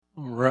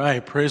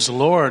right, praise the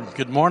Lord.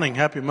 Good morning,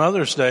 happy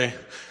Mother's Day.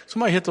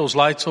 Somebody hit those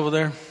lights over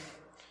there.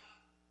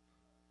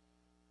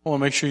 I want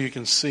to make sure you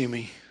can see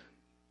me.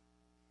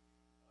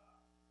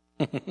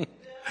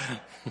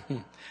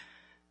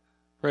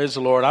 Praise the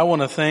Lord. I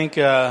want to thank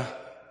our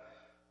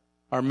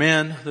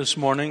men this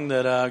morning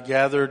that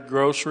gathered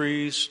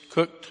groceries,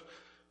 cooked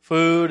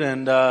food,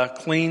 and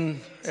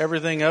cleaned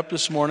everything up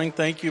this morning.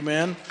 Thank you,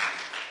 men.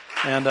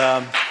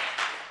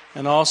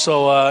 And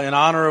also in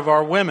honor of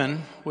our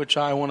women, which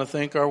I want to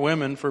thank our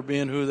women for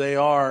being who they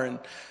are.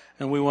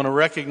 And we want to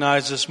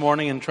recognize this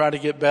morning and try to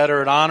get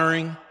better at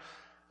honoring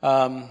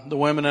the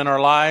women in our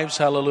lives,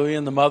 hallelujah,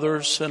 and the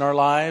mothers in our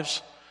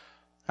lives,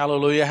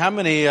 hallelujah. How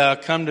many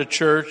come to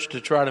church to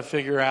try to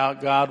figure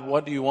out, God,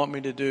 what do you want me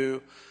to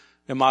do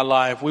in my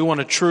life? We want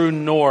a true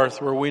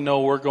north where we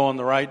know we're going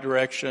the right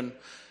direction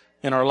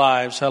in our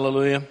lives,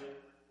 hallelujah.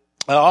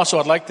 Also,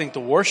 I'd like to thank the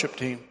worship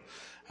team.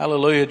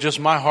 Hallelujah. Just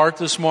my heart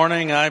this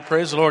morning. I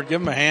praise the Lord.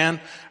 Give him a hand.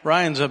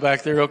 Ryan's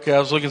back there. Okay. I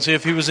was looking to see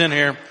if he was in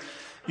here.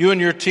 You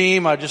and your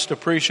team, I just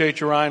appreciate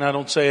you, Ryan. I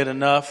don't say it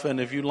enough. And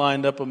if you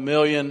lined up 1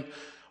 million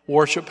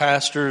worship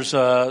pastors,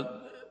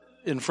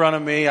 in front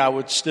of me, I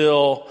would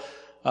still,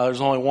 there's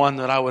only one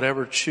that I would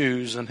ever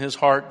choose. And his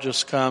heart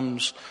just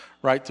comes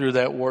right through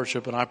that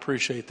worship. And I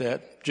appreciate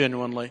that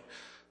genuinely.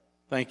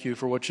 Thank you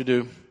for what you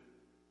do.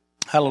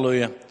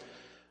 Hallelujah.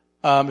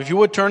 If you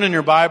would turn in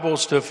your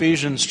Bibles to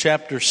Ephesians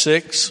chapter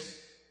 6.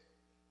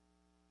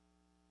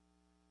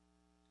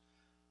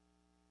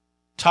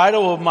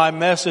 Title of my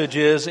message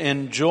is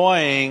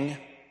Enjoying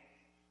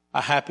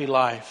a Happy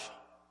Life.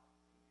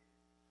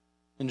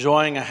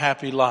 Enjoying a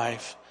Happy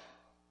Life.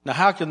 Now,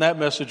 how can that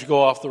message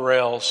go off the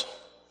rails?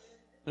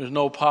 There's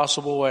no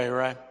possible way,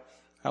 right?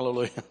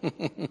 Hallelujah.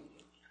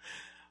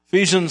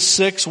 Ephesians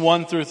 6,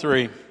 1 through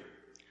 3.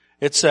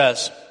 It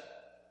says,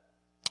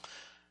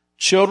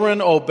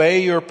 "Children,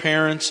 obey your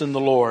parents in the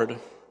Lord,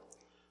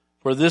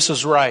 for this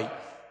is right.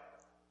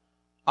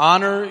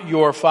 Honor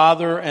your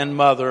father and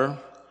mother,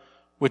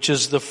 which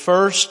is the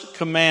first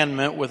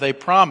commandment with a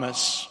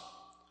promise,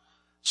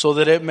 so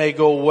that it may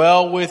go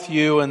well with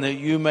you and that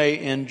you may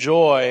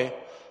enjoy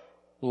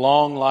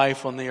long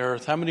life on the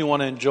earth." How many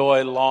want to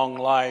enjoy long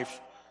life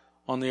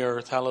on the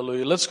earth?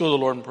 Hallelujah. Let's go to the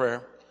Lord in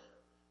prayer.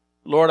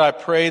 Lord, I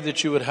pray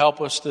that you would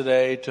help us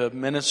today to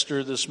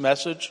minister this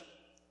message.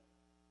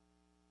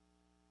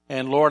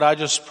 And Lord, I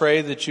just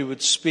pray that you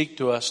would speak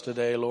to us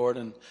today, Lord,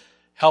 and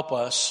help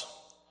us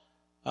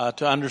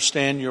to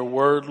understand your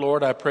word,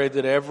 Lord. I pray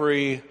that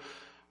every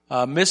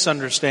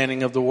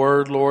misunderstanding of the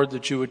word, Lord,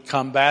 that you would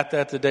combat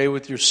that today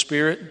with your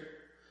spirit.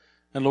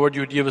 And Lord,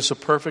 you would give us a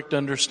perfect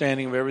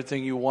understanding of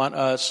everything you want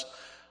us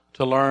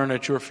to learn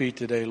at your feet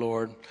today,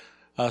 Lord.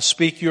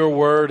 Speak your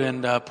word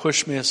and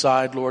push me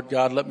aside, Lord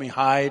God. Let me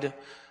hide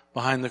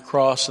behind the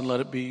cross and let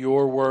it be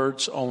your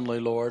words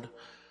only, Lord.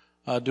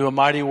 Do a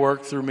mighty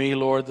work through me,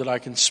 Lord, that I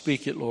can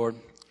speak it, Lord.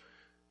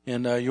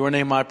 In your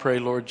name I pray,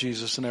 Lord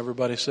Jesus. And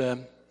everybody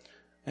said,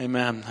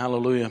 amen.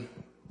 Hallelujah.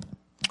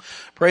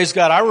 Praise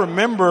God. I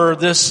remember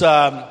this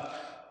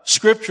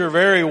scripture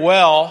very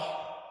well.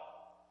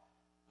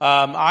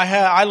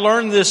 I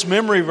learned this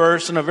memory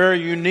verse in a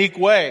very unique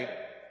way.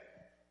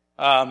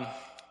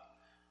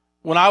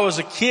 When I was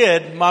a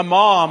kid, my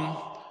mom,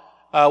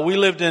 we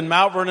lived in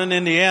Mount Vernon,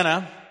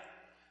 Indiana.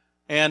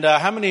 And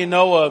how many of you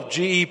know of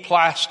GE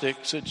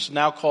Plastics? It's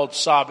now called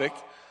Sabic.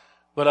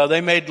 But they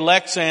made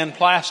Lexan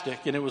plastic,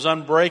 and it was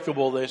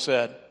unbreakable, they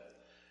said.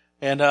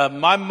 And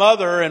my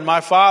mother and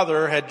my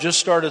father had just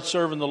started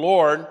serving the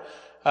Lord.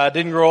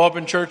 Didn't grow up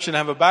in church and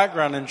have a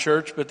background in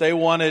church, but they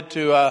wanted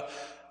to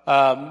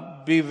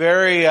be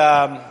very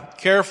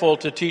careful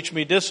to teach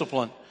me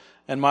discipline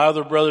and my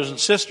other brothers and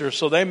sisters.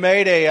 So they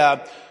made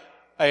a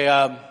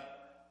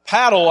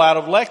paddle out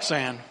of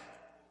Lexan.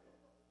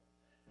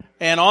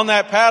 And on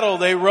that paddle,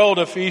 they wrote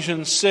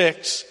Ephesians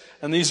 6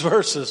 and these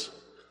verses.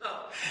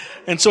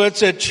 And so it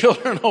said,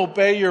 "Children,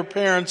 obey your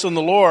parents in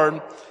the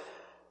Lord."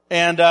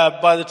 And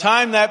by the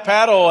time that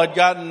paddle had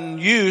gotten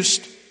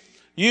used,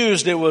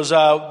 it was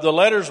the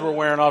letters were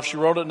wearing off. She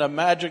wrote it in a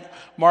magic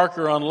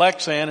marker on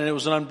Lexan, and it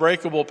was an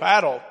unbreakable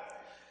paddle.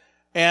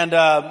 And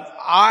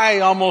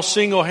I almost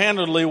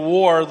single-handedly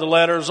wore the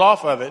letters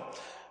off of it.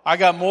 I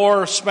got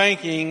more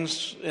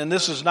spankings, and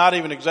this is not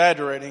even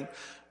exaggerating,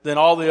 than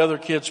all the other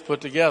kids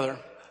put together.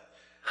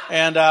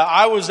 And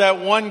I was that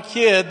one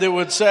kid that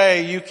would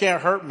say, "You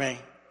can't hurt me.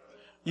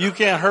 You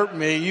can't hurt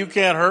me. You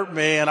can't hurt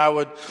me." And I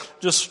would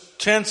just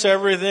tense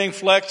everything,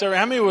 flex everything.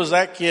 How many was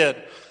that kid?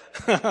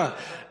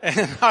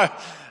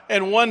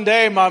 And one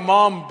day my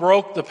mom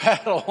broke the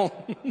paddle.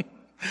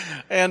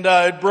 And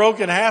it broke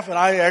in half. And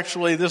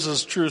this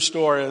is a true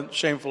story,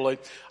 shamefully,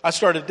 I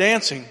started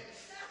dancing.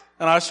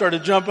 And I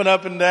started jumping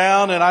up and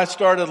down, and I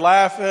started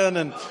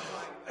laughing,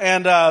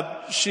 and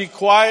she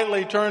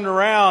quietly turned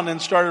around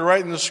and started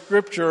writing the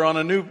scripture on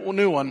a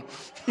new one.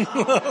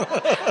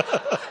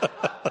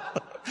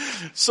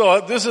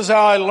 So this is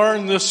how I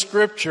learned this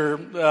scripture,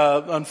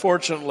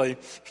 unfortunately.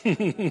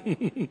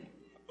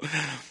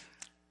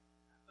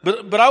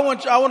 But I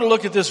want to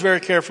look at this very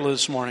carefully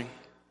this morning.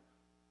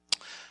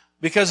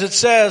 Because it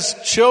says,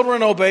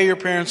 children, obey your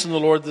parents in the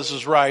Lord. This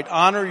is right.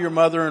 Honor your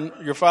mother and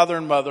your father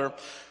and mother.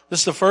 This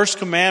is the first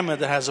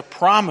commandment that has a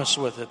promise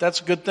with it. That's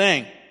a good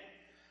thing.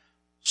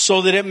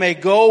 So that it may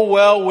go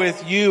well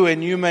with you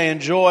and you may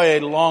enjoy a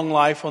long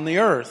life on the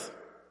earth.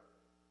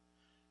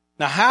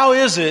 Now, how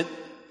is it?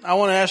 I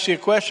want to ask you a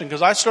question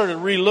because I started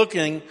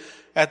re-looking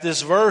at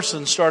this verse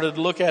and started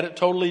to look at it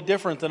totally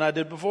different than I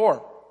did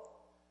before.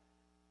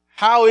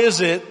 How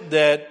is it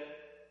that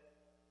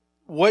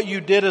what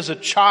you did as a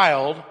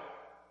child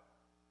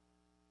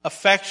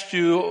affects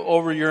you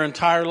over your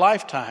entire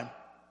lifetime?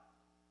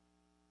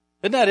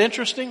 Isn't that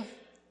interesting?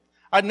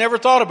 I'd never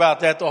thought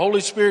about that. The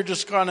Holy Spirit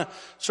just kind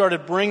of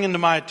started bringing to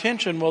my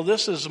attention, well,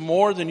 this is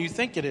more than you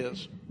think it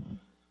is.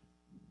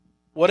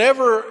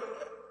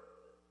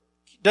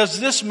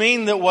 Does this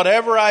mean that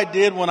whatever I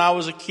did when I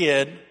was a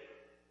kid,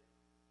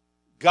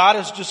 God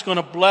is just going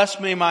to bless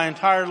me my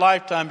entire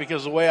lifetime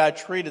because of the way I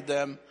treated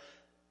them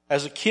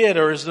as a kid?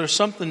 Or is there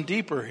something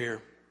deeper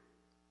here?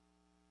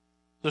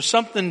 There's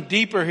something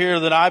deeper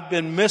here that I've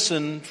been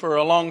missing for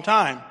a long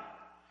time.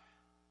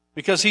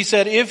 Because he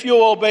said, if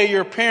you'll obey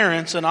your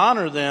parents and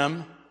honor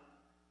them,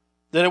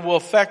 that it will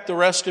affect the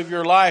rest of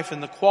your life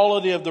and the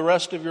quality of the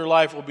rest of your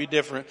life will be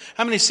different.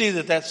 How many see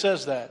that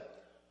says that?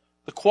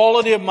 The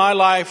quality of my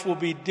life will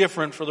be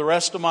different for the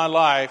rest of my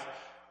life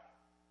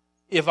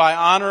if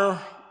I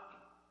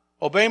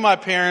obey my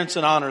parents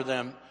and honor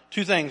them.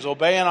 Two things,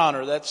 obey and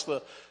honor. That's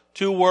the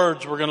two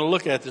words we're going to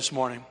look at this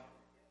morning.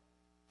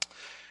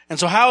 And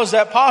so how is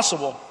that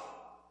possible?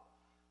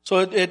 So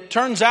it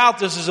turns out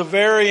this is a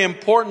very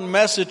important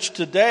message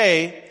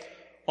today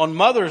on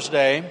Mother's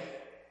Day,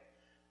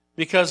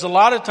 because a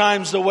lot of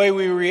times the way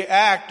we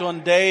react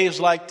on days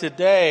like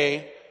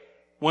today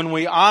when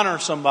we honor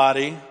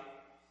somebody,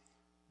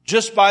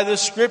 just by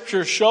this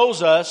scripture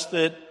shows us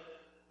that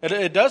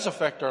it does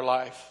affect our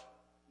life.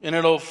 And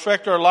it'll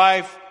affect our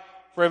life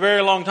for a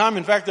very long time.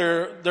 In fact,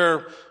 there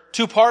are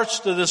two parts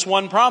to this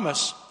one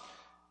promise.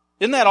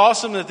 Isn't that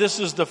awesome that this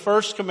is the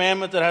first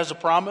commandment that has a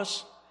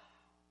promise?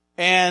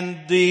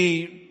 And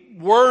the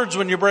words,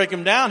 when you break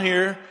them down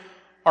here,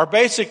 are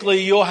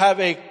basically you'll have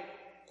the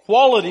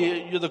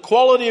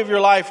quality of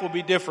your life will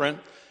be different.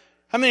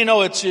 How many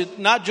know it's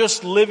not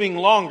just living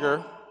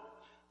longer?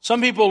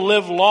 Some people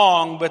live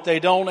long, but they're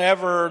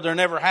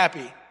never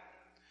happy.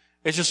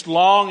 It's just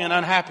long and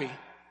unhappy.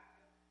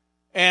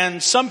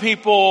 And some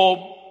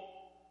people,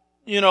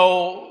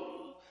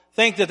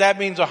 think that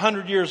means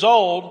 100 years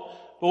old.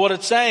 But what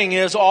it's saying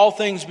is, all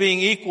things being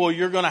equal,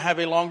 you're going to have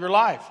a longer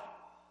life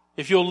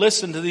if you'll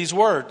listen to these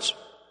words.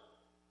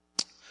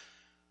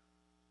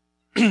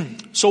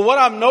 So what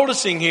I'm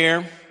noticing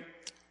here,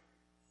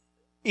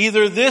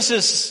 either this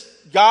is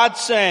God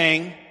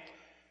saying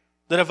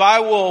that if I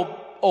will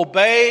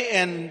obey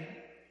and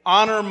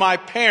honor my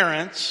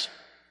parents,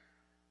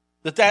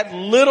 that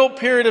little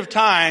period of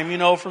time,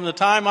 from the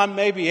time I'm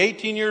maybe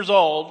 18 years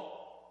old,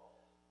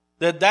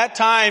 that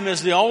time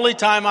is the only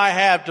time I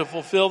have to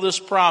fulfill this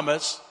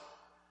promise,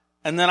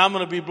 and then I'm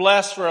going to be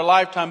blessed for a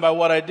lifetime by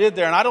what I did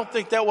there. And I don't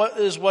think that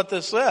is what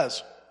this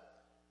says.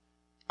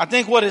 I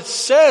think what it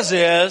says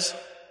is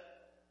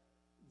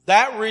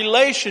that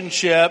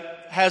relationship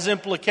has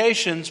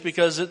implications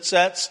because it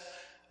sets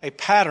a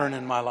pattern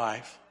in my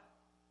life.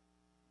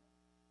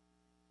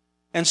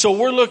 And so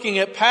we're looking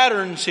at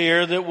patterns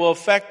here that will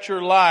affect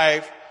your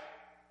life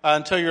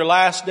until your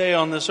last day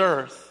on this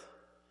earth.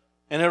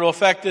 And it'll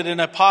affect it in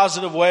a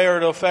positive way or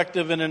it'll affect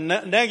it in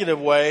a negative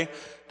way,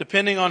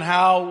 depending on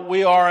how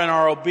we are in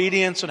our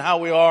obedience and how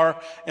we are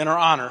in our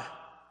honor.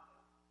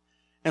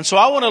 And so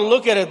I want to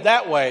look at it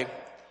that way.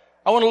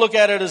 I want to look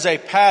at it as a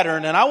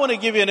pattern. And I want to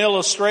give you an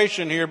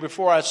illustration here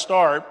before I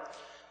start.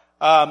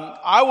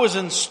 I was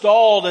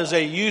installed as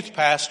a youth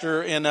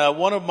pastor in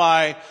one of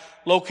my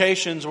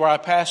locations where I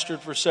pastored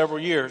for several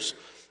years.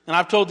 And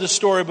I've told this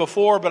story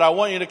before, but I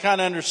want you to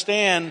kind of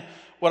understand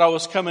what I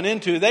was coming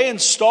into. They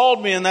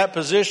installed me in that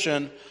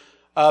position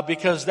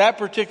because that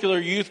particular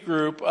youth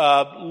group,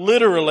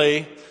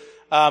 literally,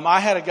 I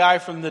had a guy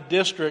from the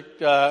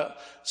district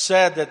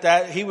said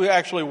that he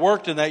actually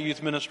worked in that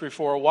youth ministry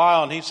for a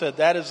while, and he said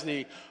that is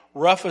the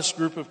roughest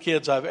group of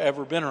kids I've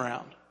ever been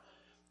around.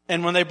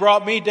 And when they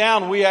brought me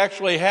down, we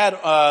actually had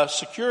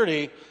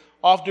off-duty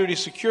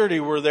security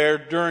were there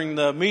during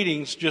the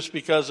meetings just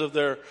because of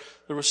there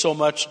was so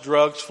much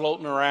drugs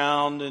floating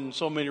around and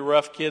so many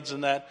rough kids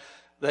in that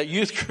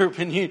youth group.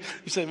 And you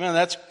say, man,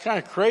 that's kind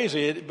of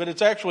crazy, but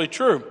it's actually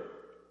true.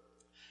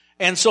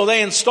 And so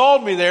they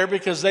installed me there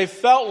because they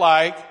felt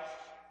like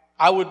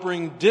I would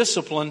bring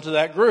discipline to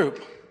that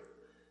group.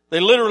 They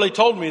literally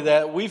told me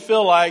that we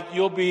feel like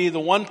you'll be the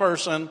one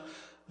person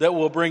that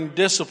will bring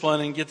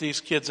discipline and get these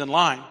kids in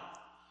line.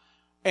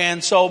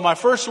 And so my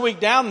first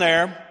week down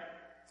there,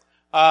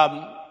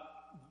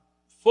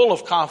 full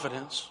of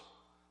confidence.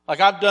 Like,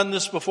 I've done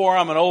this before.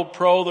 I'm an old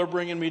pro. They're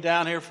bringing me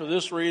down here for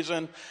this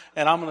reason,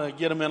 and I'm going to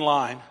get them in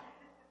line.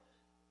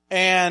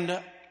 And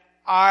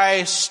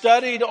I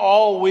studied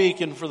all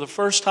week, and for the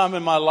first time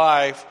in my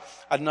life,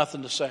 I had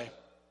nothing to say.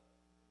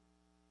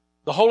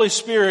 the Holy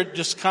Spirit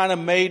just kind of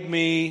made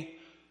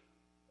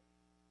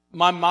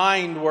my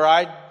mind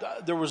where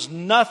there was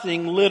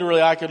nothing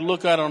literally I could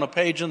look at on a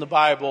page in the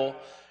Bible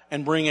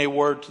and bring a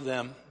word to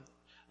them.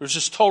 There was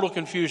just total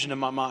confusion in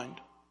my mind.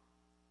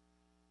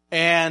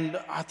 And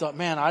I thought,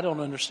 man, I don't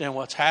understand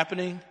what's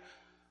happening,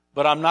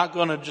 but I'm not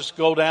going to just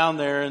go down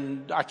there,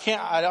 and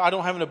I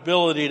don't have an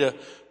ability to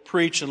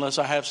preach unless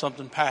I have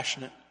something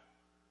passionate.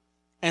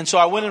 And so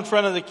I went in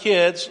front of the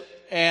kids,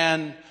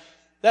 and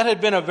that had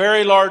been a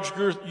very large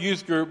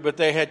youth group, but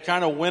they had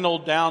kind of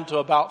winnowed down to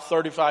about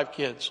 35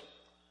 kids.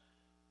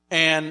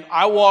 And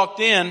I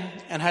walked in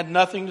and had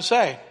nothing to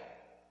say.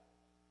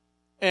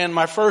 And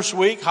my first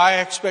week, high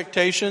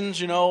expectations,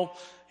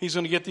 he's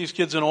going to get these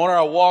kids in order.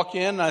 I walk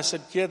in and I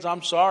said, kids,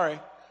 I'm sorry,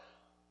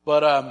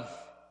 but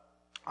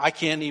I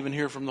can't even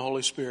hear from the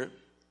Holy Spirit.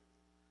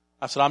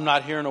 I said, I'm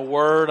not hearing a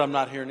word. I'm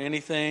not hearing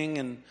anything.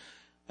 And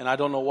I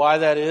don't know why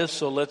that is,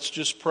 so let's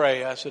just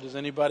pray. I said, does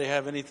anybody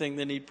have anything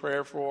they need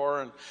prayer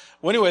for? And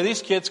well, anyway,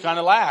 these kids kind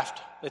of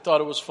laughed. They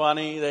thought it was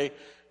funny. They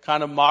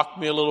kind of mocked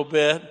me a little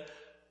bit.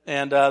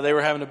 And they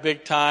were having a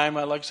big time.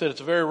 Like I said,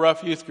 it's a very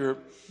rough youth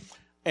group.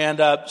 And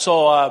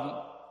so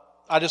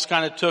I just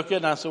kind of took it,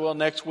 and I said, well,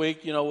 next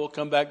week, we'll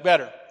come back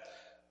better.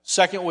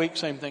 Second week,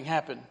 same thing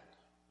happened.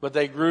 But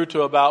they grew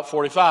to about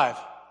 45.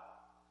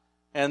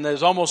 And it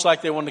was almost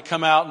like they wanted to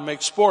come out and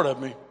make sport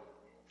of me.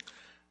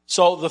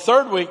 So the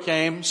third week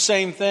came,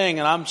 same thing,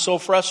 and I'm so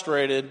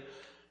frustrated.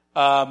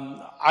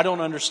 I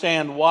don't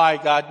understand why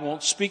God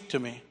won't speak to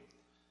me.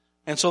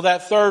 And so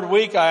that third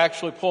week, I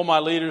actually pulled my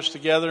leaders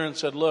together and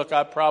said, look,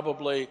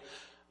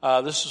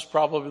 this is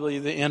probably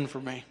the end for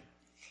me.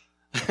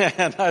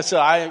 And I said,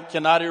 I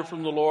cannot hear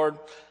from the Lord.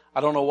 I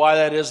don't know why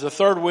that is. The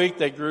third week,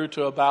 they grew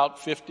to about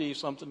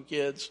 50-something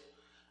kids.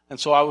 And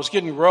so I was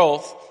getting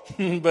growth,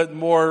 but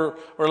more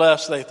or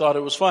less they thought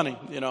it was funny,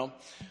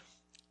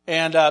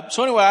 And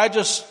so anyway, I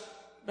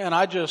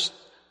just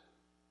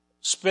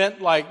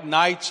spent like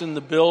nights in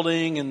the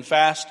building and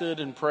fasted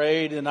and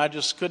prayed, and I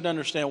just couldn't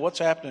understand what's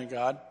happening,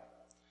 God.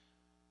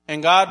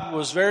 And God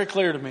was very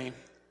clear to me.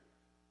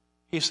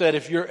 He said,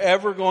 if you're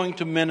ever going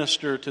to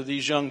minister to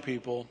these young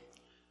people,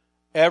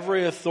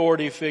 every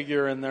authority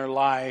figure in their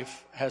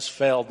life has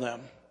failed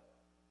them.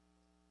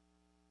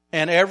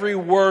 And every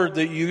word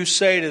that you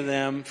say to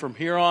them from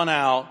here on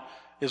out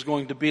is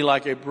going to be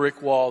like a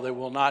brick wall. They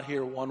will not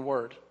hear one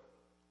word.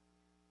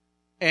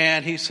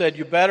 And he said,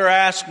 you better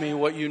ask me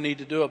what you need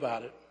to do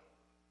about it.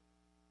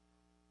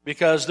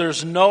 Because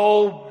there's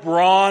no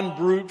brawn,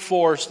 brute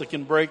force that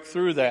can break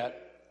through that.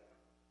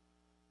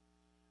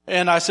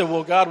 And I said,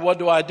 well, God, what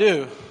do I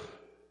do?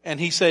 And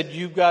he said,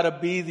 you've got to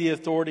be the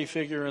authority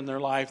figure in their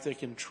life they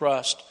can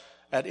trust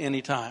at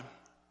any time.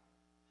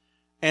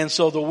 And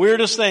so the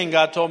weirdest thing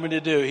God told me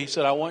to do, he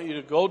said, I want you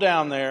to go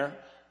down there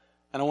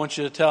and I want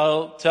you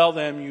to tell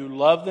them you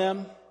love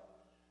them,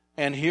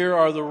 and here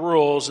are the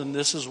rules, and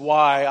this is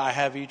why I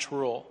have each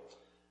rule.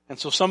 And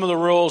so some of the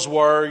rules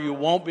were you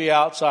won't be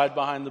outside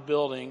behind the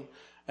building,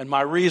 and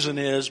my reason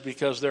is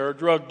because there are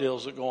drug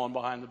deals that go on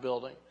behind the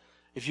building.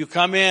 If you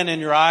come in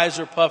and your eyes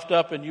are puffed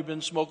up and you've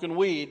been smoking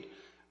weed,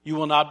 you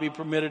will not be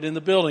permitted in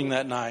the building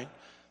that night.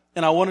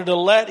 And I wanted to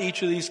let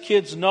each of these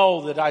kids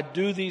know that I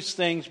do these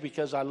things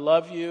because I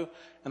love you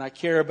and I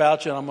care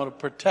about you, and I'm going to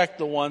protect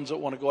the ones that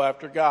want to go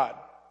after God.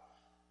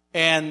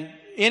 And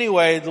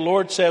anyway, the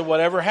Lord said,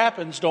 whatever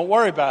happens, don't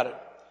worry about it.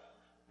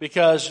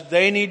 Because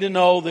they need to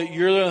know that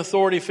you're an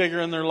authority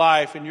figure in their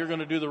life and you're going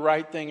to do the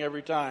right thing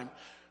every time.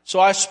 So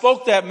I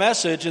spoke that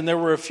message, and there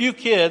were a few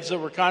kids that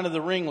were kind of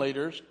the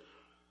ringleaders.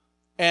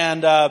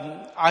 And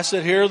I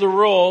said, here are the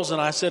rules.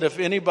 And I said, if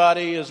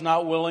anybody is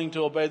not willing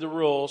to obey the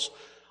rules,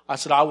 I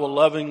said, I will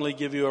lovingly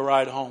give you a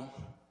ride home.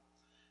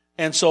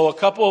 And so a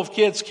couple of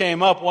kids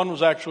came up. One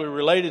was actually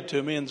related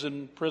to me and is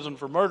in prison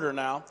for murder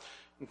now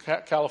in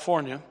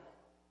California.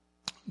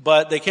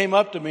 But they came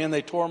up to me and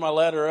they tore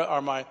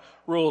my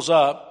rules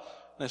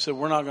up. And they said,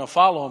 we're not going to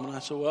follow them. And I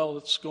said, well,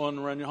 let's go on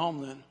and run you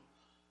home then.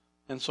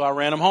 And so I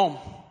ran them home.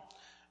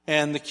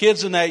 And the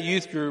kids in that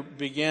youth group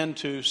began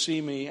to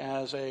see me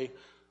as a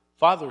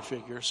father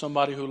figure,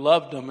 somebody who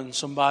loved them and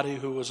somebody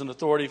who was an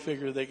authority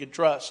figure they could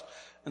trust,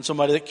 and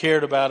somebody that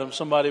cared about them,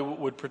 somebody who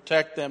would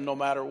protect them no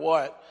matter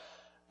what.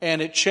 And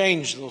it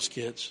changed those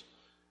kids.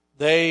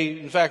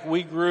 In fact,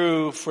 we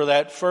grew for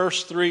that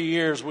first 3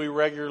 years, we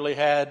regularly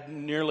had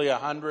nearly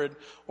 100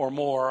 or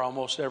more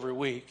almost every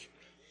week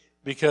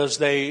because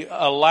they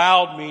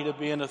allowed me to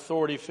be an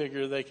authority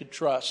figure they could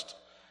trust.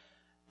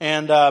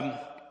 And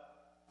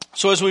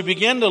so as we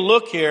begin to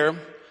look here,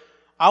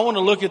 I want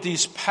to look at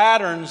these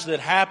patterns that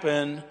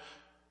happen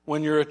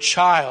when you're a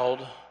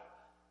child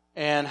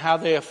and how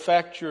they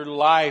affect your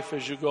life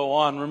as you go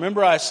on.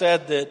 Remember I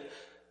said that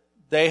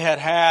they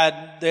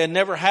had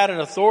never had an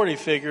authority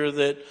figure,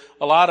 that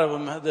a lot of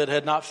them that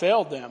had not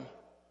failed them.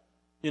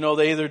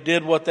 They either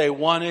did what they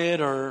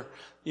wanted or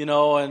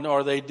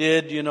they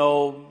did,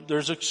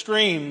 there's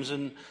extremes,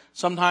 and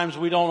sometimes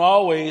we don't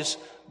always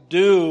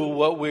do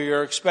what we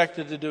are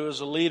expected to do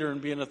as a leader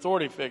and be an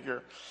authority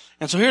figure.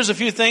 And so here's a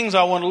few things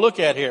I want to look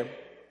at here.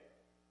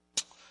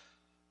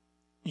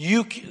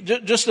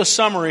 just a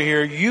summary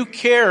here, you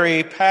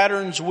carry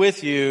patterns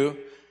with you,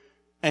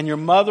 and your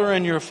mother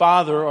and your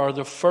father are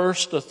the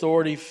first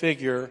authority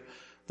figure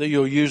that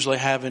you'll usually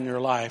have in your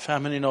life. How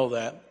many know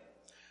that?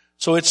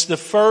 So it's the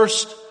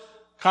first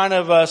kind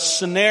of a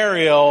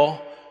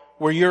scenario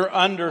where you're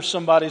under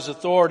somebody's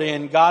authority,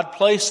 and God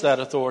placed that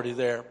authority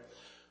there.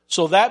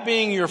 So that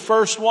being your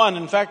first one,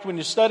 in fact, when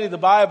you study the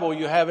Bible,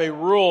 you have a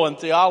rule in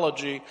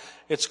theology.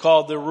 It's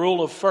called the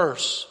rule of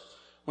firsts.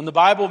 When the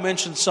Bible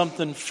mentions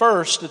something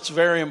first, it's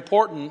very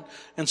important.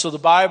 And so the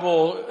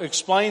Bible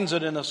explains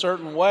it in a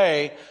certain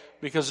way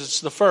because it's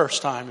the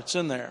first time it's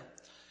in there.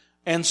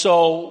 And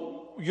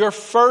so your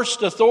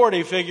first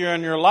authority figure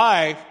in your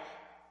life,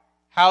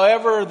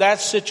 however that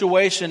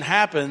situation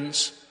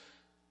happens,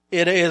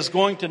 it is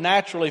going to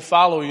naturally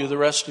follow you the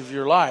rest of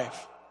your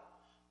life.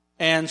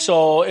 And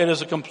so it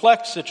is a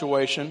complex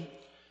situation.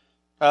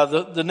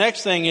 The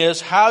next thing is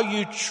how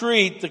you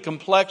treat the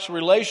complex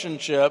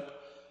relationship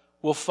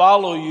will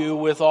follow you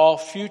with all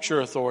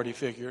future authority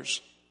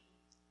figures.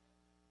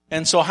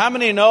 And so how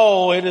many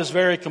know it is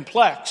very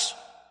complex?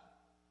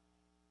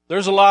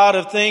 There's a lot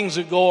of things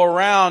that go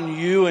around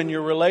you and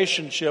your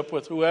relationship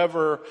with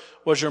whoever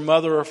was your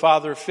mother or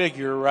father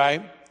figure,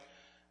 right?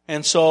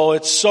 And so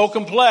it's so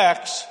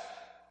complex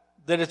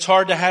that it's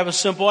hard to have a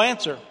simple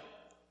answer.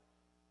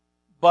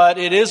 But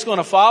it is going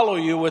to follow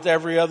you with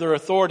every other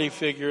authority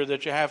figure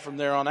that you have from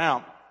there on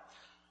out.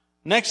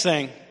 Next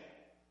thing,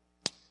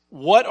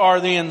 what are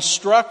the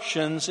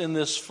instructions in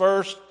this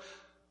first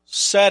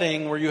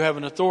setting where you have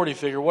an authority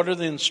figure? What are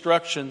the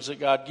instructions that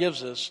God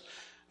gives us?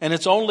 And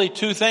it's only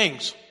two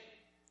things.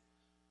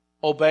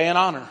 Obey and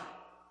honor.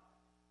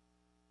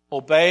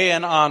 Obey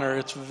and honor.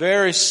 It's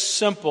very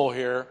simple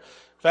here.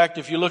 In fact,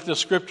 if you look at the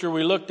scripture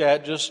we looked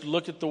at, just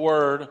look at the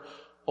word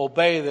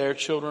obey there.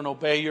 Children,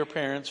 obey your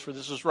parents, for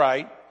this is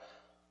right.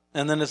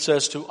 And then it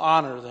says to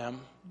honor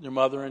them, your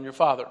mother and your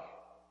father.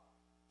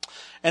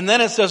 And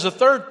then it says a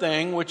third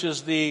thing, which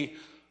is the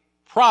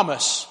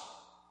promise.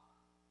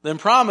 Then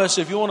promise,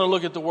 if you want to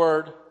look at the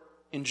word,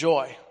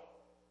 enjoy.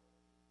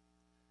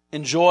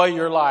 Enjoy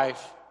your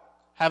life.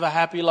 Have a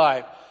happy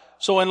life.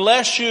 So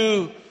if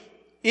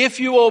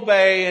you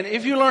obey, and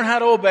if you learn how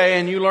to obey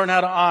and you learn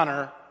how to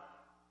honor,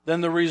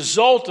 then the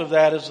result of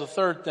that is the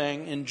third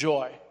thing,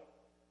 enjoy.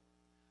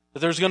 That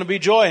there's going to be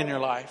joy in your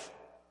life.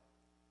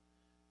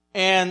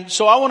 And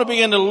so I want to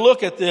begin to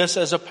look at this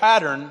as a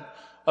pattern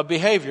of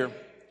behavior.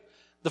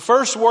 The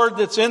first word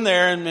that's in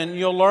there, and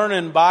you'll learn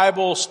in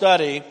Bible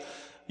study,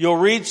 you'll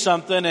read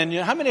something, and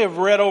how many have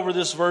read over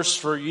this verse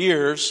for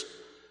years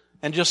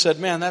and just said,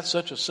 man, that's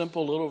such a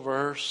simple little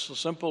verse, a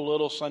simple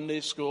little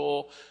Sunday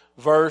school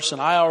verse,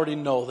 and I already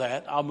know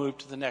that. I'll move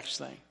to the next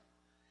thing.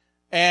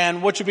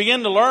 And what you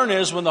begin to learn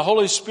is when the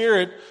Holy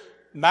Spirit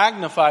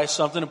magnifies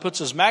something and puts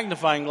his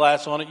magnifying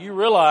glass on it, you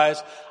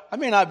realize, I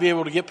may not be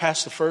able to get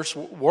past the first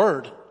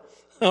word.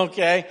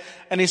 Okay?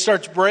 And he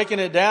starts breaking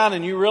it down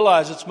and you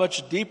realize it's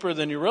much deeper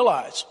than you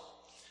realize.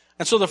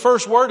 And so the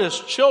first word is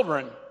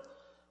children.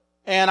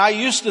 And I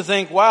used to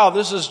think, wow,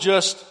 this is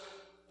just,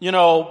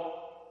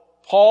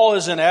 Paul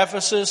is in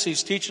Ephesus.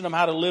 He's teaching them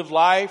how to live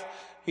life.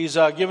 He's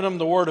giving them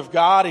the word of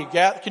God.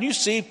 Can you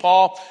see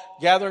Paul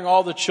gathering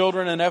all the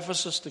children in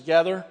Ephesus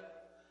together?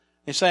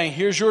 He's saying,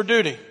 here's your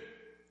duty.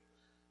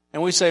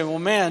 And we say, well,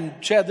 man,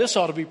 Chad, this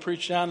ought to be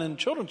preached down in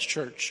children's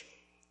church.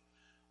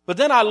 But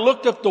then I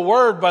looked up the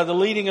word by the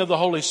leading of the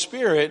Holy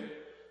Spirit,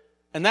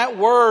 and that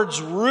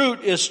word's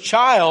root is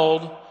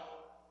child,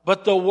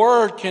 but the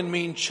word can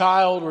mean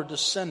child or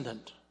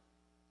descendant.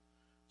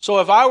 So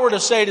if I were to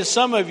say to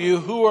some of you,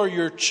 who are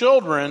your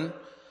children,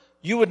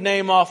 you would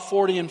name off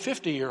 40 and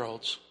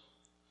 50-year-olds.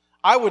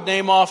 I would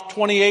name off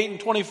 28 and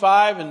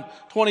 25 and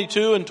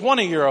 22 and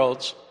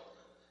 20-year-olds.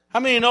 How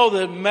many know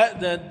that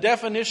the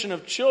definition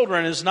of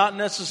children is not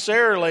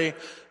necessarily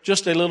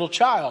just a little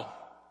child?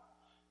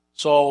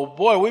 So,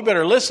 boy, we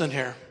better listen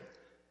here.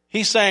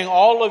 He's saying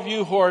all of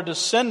you who are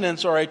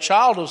descendants or a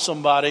child of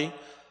somebody,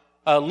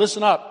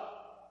 listen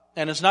up.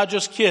 And it's not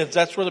just kids.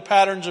 That's where the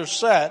patterns are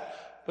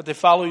set, but they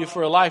follow you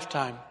for a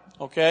lifetime.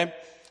 Okay?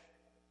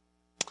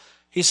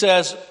 He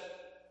says,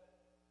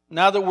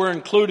 now that we're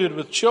included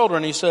with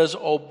children, he says,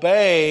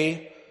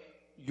 obey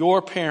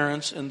your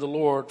parents in the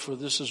Lord, for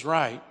this is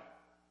right.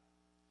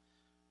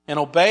 And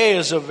obey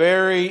is a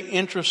very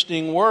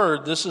interesting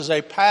word. This is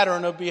a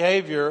pattern of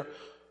behavior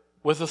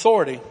with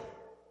authority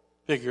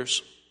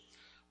figures.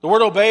 The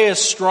word obey is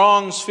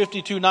Strong's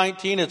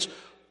 52:19. It's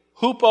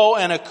hupo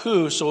and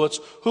aku. So it's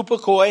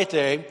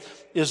hupokoete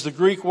is the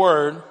Greek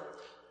word.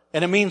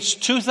 And it means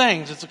two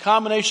things. It's a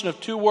combination of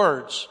two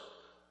words.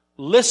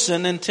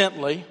 Listen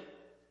intently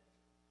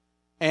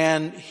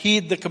and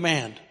heed the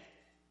command.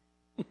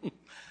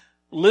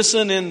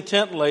 Listen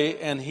intently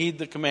and heed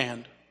the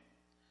command.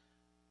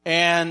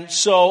 And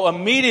so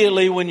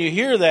immediately when you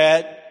hear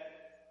that,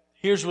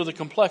 here's where the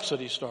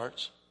complexity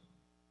starts.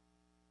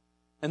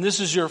 And this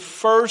is your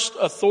first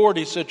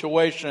authority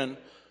situation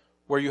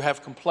where you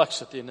have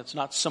complexity and it's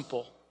not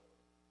simple.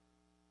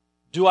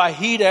 Do I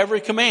heed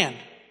every command?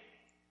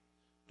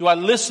 Do I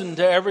listen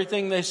to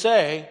everything they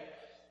say?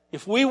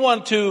 If we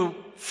want to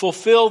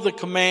fulfill the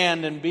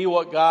command and be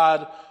what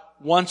God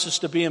wants us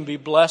to be and be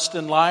blessed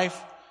in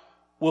life,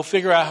 we'll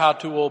figure out how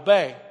to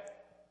obey.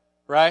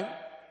 Right?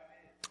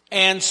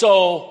 And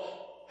so,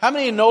 how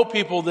many know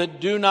people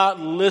that do not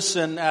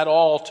listen at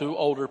all to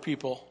older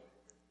people?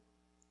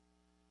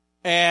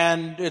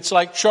 And it's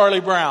like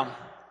Charlie Brown.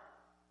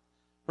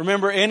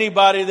 Remember,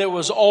 anybody that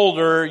was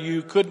older,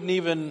 you couldn't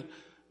even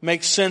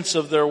make sense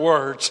of their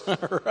words,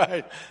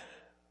 right?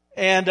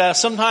 And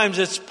sometimes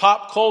it's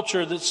pop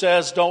culture that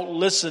says don't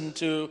listen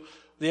to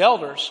the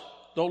elders.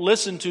 Don't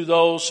listen to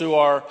those who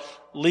are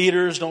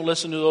leaders. Don't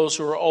listen to those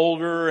who are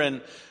older.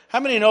 And how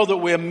many know that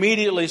we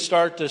immediately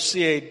start to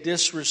see a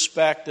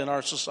disrespect in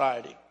our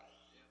society?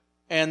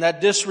 And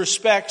that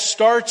disrespect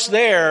starts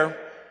there,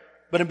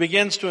 but it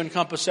begins to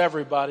encompass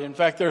everybody. In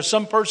fact, there are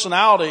some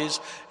personalities,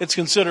 it's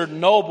considered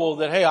noble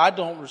that, hey, I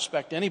don't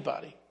respect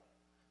anybody.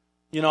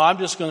 You know, I'm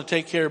just going to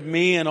take care of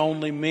me and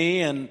only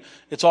me, and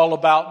it's all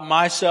about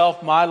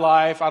myself, my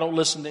life. I don't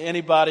listen to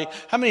anybody.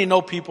 How many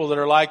know people that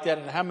are like that,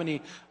 and how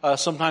many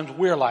sometimes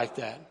we're like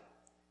that?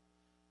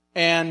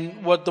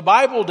 And what the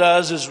Bible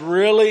does is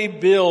really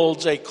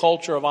builds a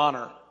culture of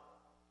honor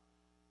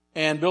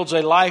and builds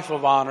a life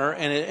of honor.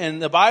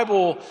 And the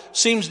Bible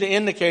seems to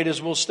indicate,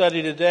 as we'll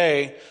study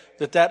today,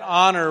 that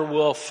honor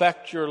will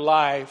affect your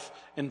life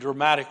in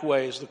dramatic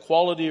ways. The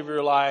quality of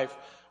your life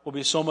will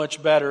be so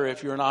much better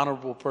if you're an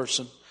honorable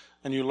person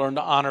and you learn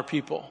to honor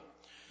people.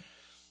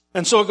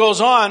 And so it goes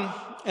on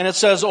and it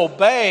says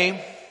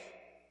obey.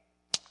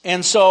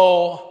 And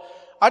so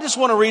I just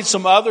want to read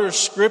some other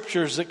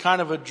scriptures that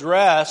kind of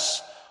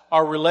address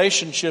our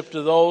relationship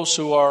to those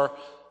who are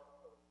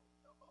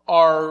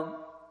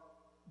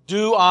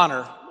due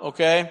honor,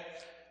 okay?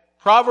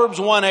 Proverbs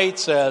 1:8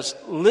 says,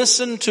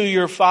 listen to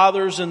your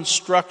father's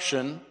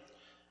instruction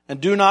and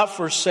do not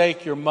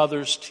forsake your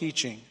mother's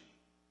teaching.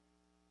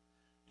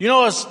 You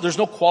know, there's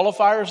no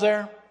qualifiers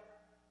there.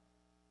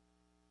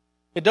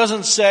 It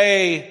doesn't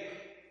say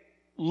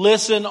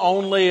listen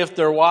only if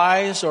they're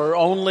wise or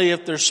only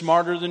if they're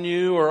smarter than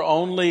you or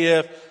only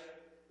if,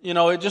 you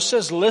know, it just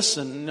says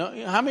listen.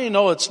 How many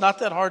know it's not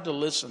that hard to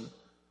listen?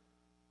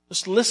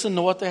 Just listen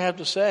to what they have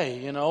to say.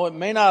 You know, it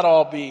may not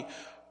all be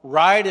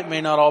right. It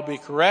may not all be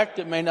correct.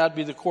 It may not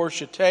be the course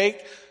you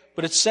take,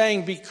 but it's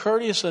saying be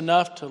courteous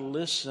enough to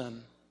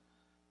listen.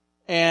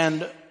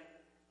 And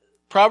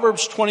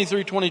Proverbs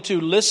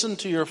 23:22, listen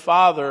to your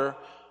father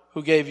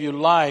who gave you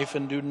life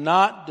and do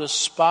not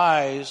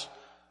despise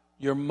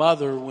your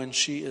mother when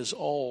she is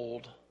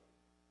old.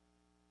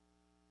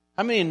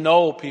 How many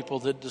know people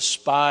that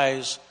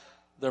despise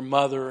their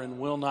mother and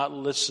will not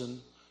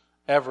listen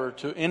ever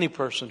to any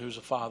person who's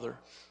a father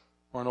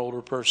or an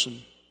older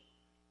person?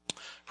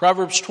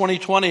 Proverbs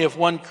 20:20, if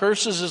one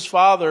curses his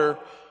father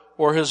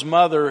or his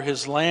mother,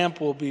 his lamp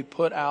will be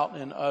put out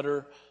in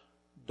utter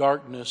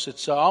darkness.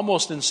 It's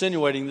almost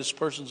insinuating this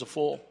person's a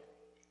fool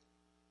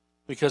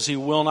because he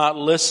will not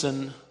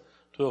listen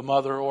to a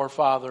mother or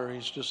father.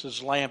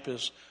 His lamp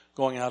is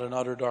going out in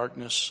utter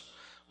darkness.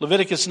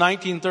 Leviticus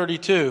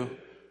 19:32,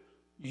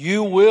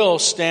 you will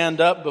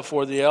stand up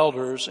before the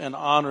elders and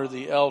honor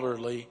the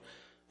elderly,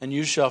 and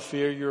you shall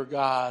fear your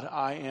God.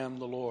 I am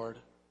the Lord.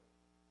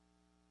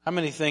 How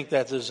many think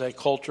that is a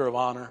culture of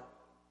honor?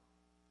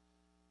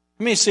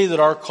 Let me see that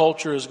our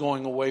culture is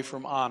going away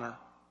from honor.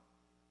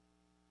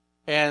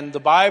 And the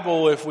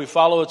Bible, if we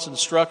follow its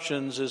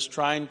instructions, is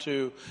trying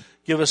to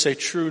give us a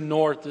true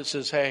north that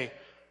says, hey,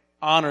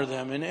 honor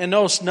them. And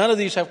notice, none of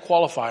these have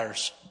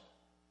qualifiers.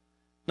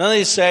 None of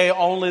these say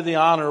only the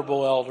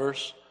honorable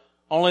elders,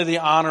 only the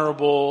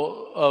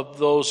honorable of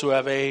those who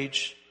have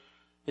age.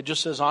 It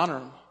just says honor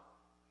them.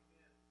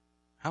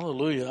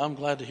 Hallelujah. I'm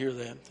glad to hear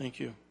that. Thank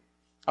you.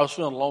 I was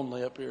feeling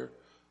lonely up here,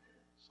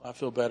 so I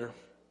feel better.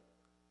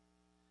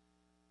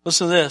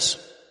 Listen to this.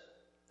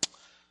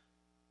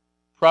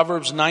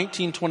 Proverbs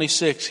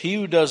 19:26, he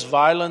who does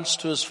violence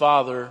to his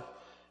father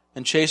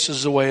and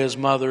chases away his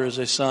mother is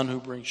a son who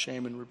brings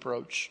shame and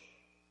reproach.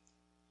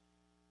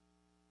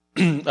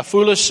 A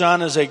foolish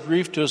son is a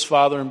grief to his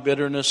father and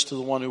bitterness to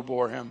the one who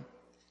bore him.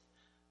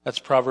 That's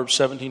Proverbs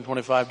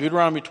 17:25.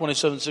 Deuteronomy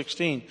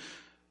 27:16.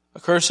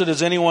 Accursed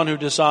is anyone who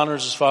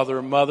dishonors his father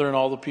or mother, and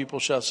all the people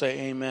shall say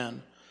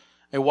amen.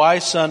 A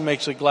wise son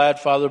makes a glad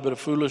father, but a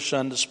foolish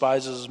son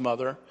despises his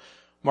mother.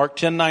 Mark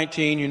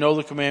 10:19, you know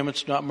the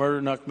commandments, do not murder,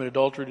 do not commit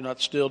adultery, do not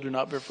steal, do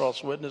not bear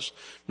false witness, do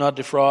not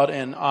defraud,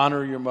 and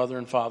honor your mother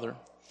and father.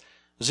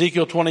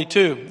 Ezekiel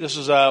 22, this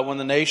is when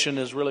the nation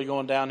is really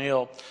going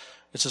downhill.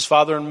 It says,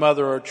 father and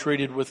mother are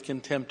treated with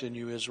contempt in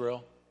you,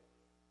 Israel.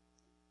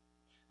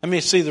 Let me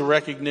see the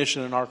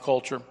recognition in our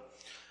culture.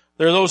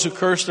 There are those who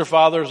curse their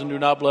fathers and do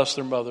not bless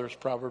their mothers,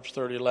 Proverbs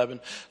 30:11.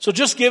 So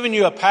just giving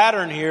you a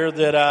pattern here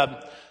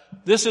that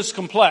this is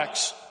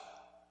complex.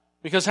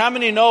 Because how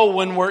many know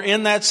when we're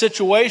in that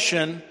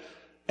situation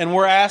and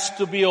we're asked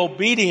to be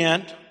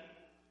obedient,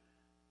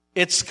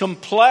 it's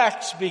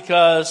complex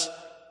because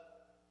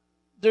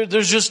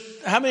there's just,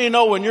 how many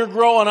know when you're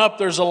growing up,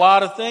 there's a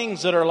lot of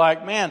things that are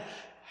like, man,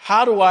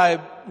 how do I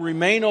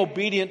remain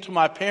obedient to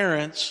my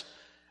parents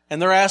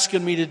and they're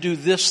asking me to do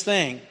this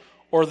thing,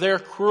 or they're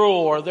cruel,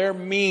 or they're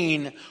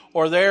mean,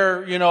 or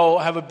they're,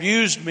 have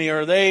abused me,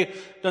 or they've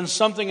done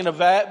something in a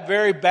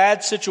very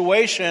bad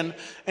situation.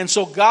 And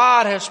so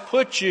God has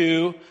put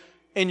you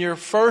in your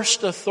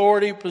first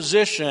authority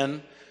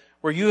position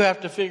where you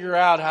have to figure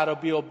out how to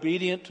be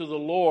obedient to the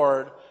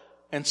Lord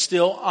and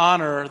still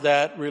honor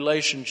that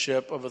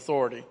relationship of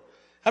authority.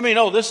 I mean,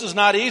 this is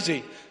not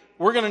easy.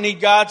 We're going to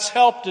need God's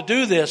help to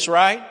do this,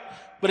 right?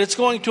 But it's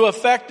going to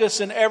affect us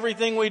in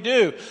everything we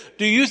do.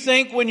 Do you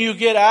think when you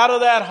get out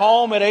of that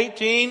home at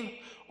 18,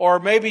 or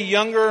maybe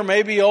younger,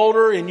 maybe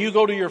older, and you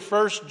go to your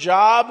first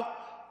job,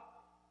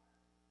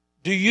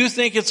 do you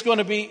think it's going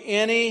to be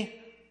any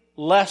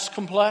less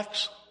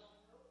complex?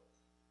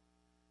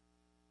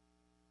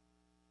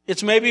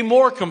 It's maybe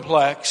more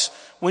complex.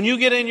 When you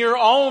get in your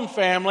own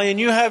family and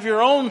you have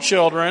your own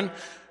children,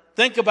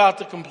 think about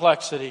the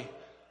complexity.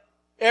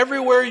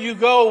 Everywhere you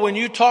go, when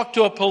you talk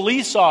to a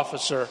police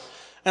officer,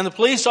 and the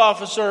police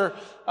officer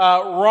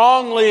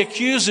wrongly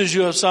accuses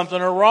you of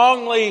something, or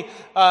wrongly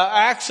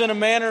acts in a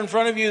manner in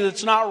front of you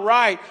that's not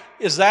right,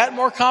 is that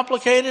more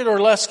complicated or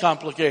less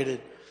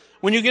complicated?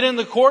 When you get in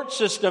the court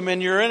system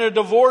and you're in a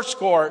divorce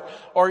court,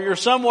 or you're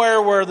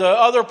somewhere where the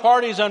other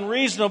party's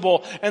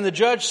unreasonable and the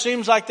judge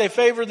seems like they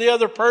favor the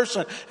other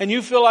person and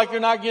you feel like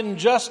you're not getting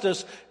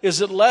justice,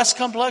 is it less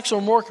complex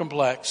or more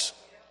complex?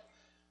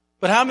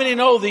 But how many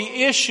know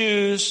the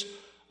issues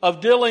of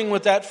dealing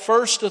with that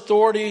first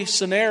authority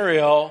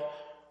scenario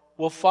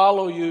will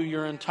follow you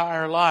your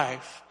entire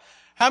life?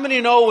 How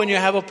many know when you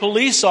have a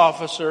police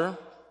officer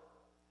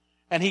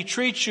and he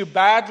treats you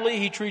badly,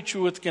 he treats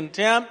you with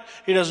contempt,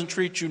 he doesn't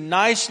treat you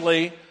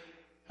nicely,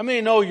 how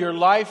many know your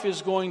life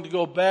is going to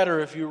go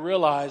better if you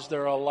realize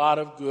there are a lot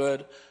of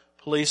good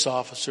police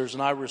officers,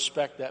 and I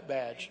respect that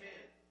badge?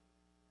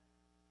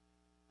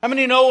 How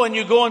many know when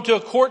you go into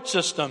a court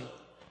system,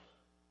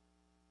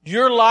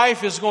 your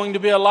life is going to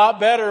be a lot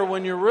better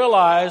when you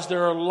realize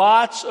there are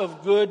lots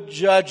of good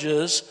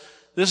judges.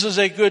 This is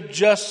a good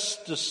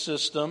justice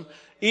system.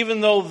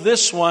 Even though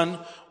this one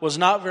was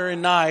not very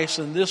nice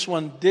and this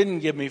one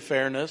didn't give me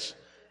fairness,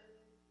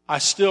 I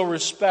still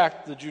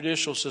respect the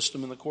judicial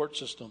system and the court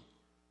system.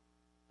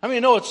 How many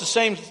know it's the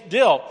same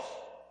deal?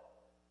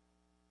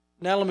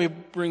 Now let me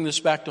bring this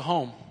back to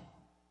home.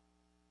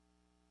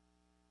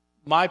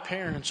 My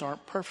parents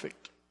aren't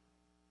perfect.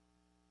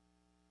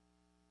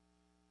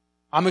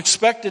 I'm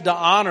expected to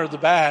honor the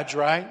badge,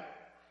 right?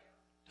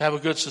 To have a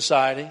good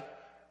society.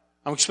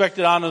 I'm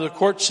expected to honor the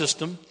court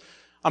system.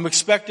 I'm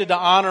expected to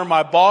honor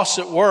my boss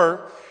at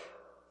work.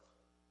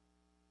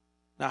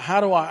 Now,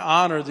 how do I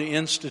honor the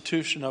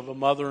institution of a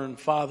mother and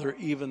father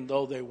even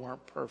though they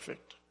weren't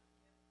perfect?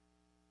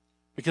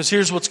 Because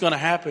here's what's going to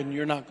happen.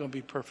 You're not going to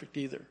be perfect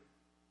either.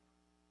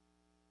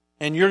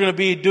 And you're going to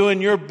be doing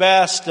your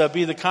best to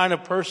be the kind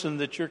of person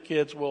that your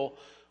kids will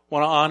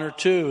want to honor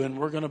too. And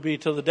we're going to be,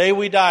 till the day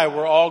we die,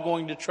 we're all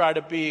going to try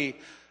to be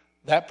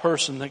that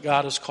person that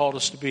God has called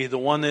us to be. The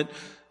one that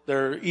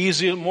they're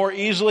more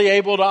easily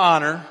able to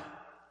honor.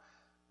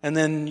 And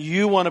then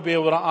you want to be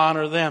able to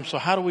honor them. So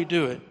how do we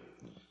do it?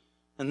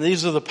 And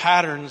these are the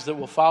patterns that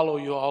will follow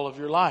you all of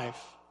your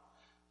life.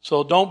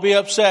 So don't be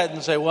upset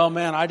and say, well,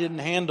 man, I didn't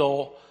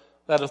handle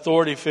that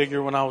authority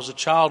figure when I was a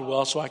child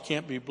well, so I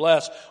can't be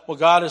blessed. What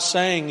God is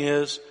saying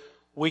is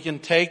we can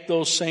take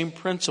those same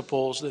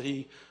principles that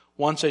He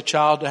wants a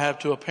child to have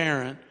to a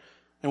parent,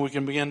 and we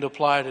can begin to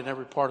apply it in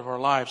every part of our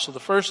life. So the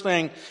first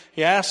thing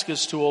He asks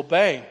is to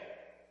obey.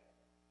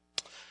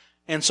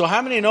 And so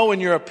how many know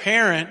when you're a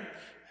parent,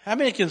 how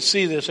many can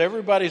see this?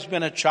 Everybody's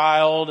been a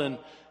child and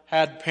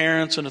had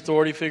parents and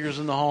authority figures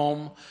in the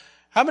home.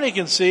 How many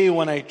can see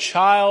when a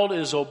child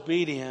is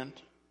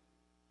obedient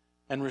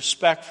and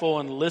respectful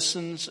and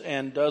listens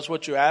and does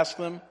what you ask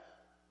them?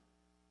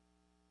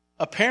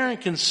 A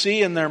parent can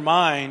see in their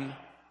mind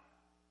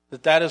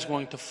that is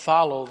going to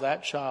follow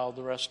that child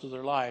the rest of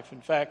their life.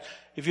 In fact,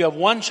 if you have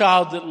one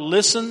child that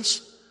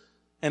listens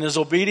and is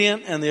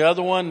obedient and the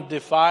other one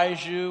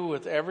defies you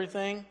with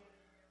everything,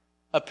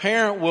 a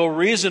parent will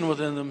reason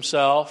within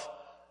themselves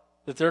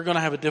that they're going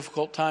to have a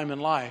difficult time in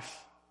life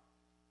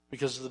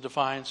because of the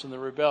defiance and the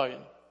rebellion.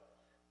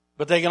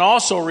 But they can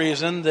also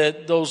reason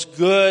that those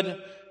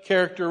good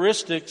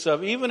characteristics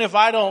of, even if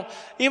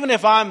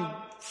I'm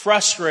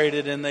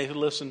frustrated and they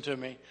listen to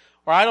me,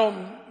 or I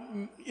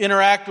don't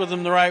interact with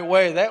them the right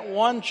way, that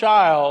one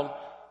child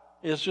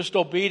is just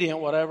obedient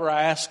whatever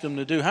I ask them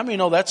to do. How many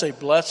know that's a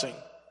blessing?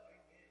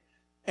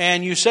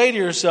 And you say to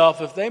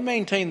yourself, if they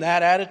maintain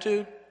that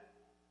attitude,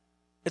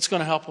 it's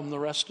going to help them the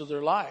rest of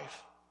their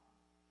life.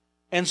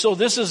 And so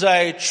this is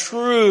a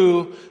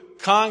true,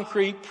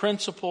 concrete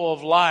principle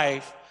of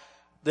life,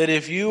 that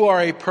if you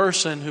are a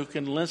person who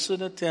can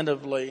listen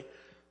attentively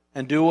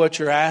and do what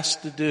you're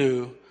asked to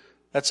do,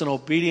 that's an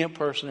obedient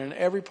person. In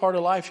every part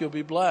of life, you'll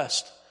be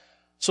blessed.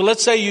 So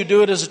let's say you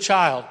do it as a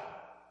child.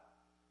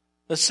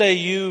 Let's say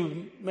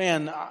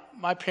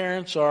my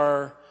parents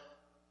are,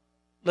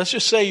 let's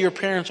just say your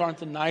parents aren't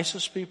the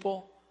nicest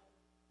people.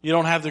 You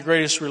don't have the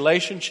greatest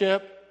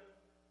relationship.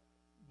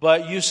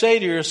 but you say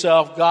to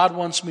yourself, God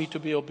wants me to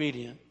be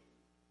obedient.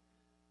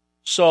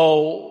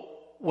 So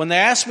when they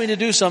ask me to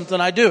do something,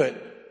 I do it.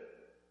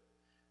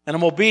 And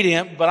I'm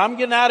obedient, but I'm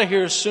getting out of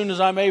here as soon as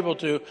I'm able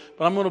to.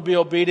 But I'm going to be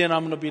obedient,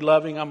 I'm going to be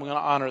loving, I'm going to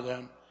honor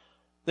them.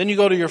 Then you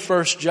go to your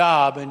first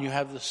job and you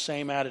have the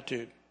same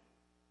attitude.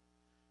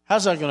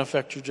 How's that going to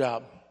affect your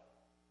job?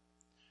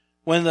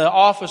 When the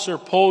officer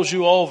pulls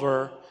you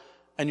over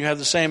and you have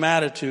the same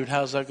attitude,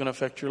 how's that going to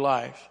affect your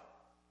life?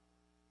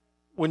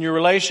 When your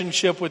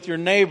relationship with your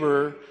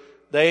neighbor,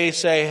 they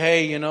say,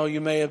 hey,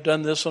 you may have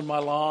done this on my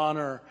lawn,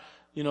 or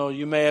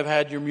you may have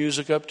had your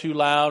music up too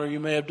loud, or you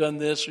may have done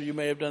this, or you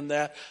may have done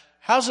that.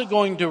 How's it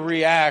going to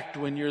react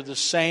when you're the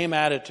same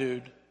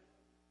attitude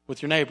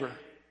with your neighbor?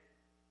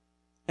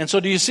 And so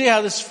do you see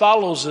how this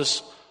follows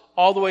us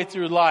all the way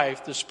through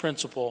life, this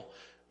principle?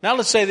 Now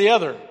let's say the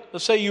other.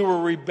 Let's say you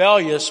were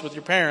rebellious with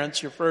your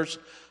parents, your first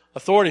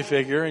authority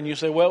figure, and you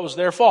say, well, it was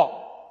their fault.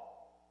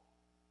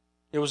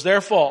 It was their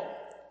fault.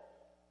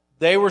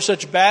 They were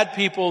such bad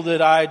people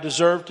that I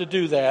deserved to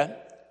do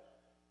that.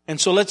 And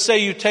so let's say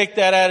you take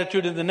that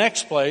attitude in the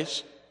next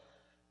place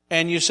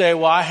and you say,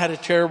 well, I had a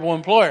terrible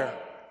employer.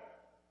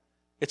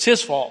 It's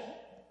his fault.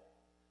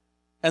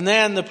 And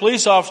then the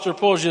police officer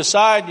pulls you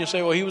aside and you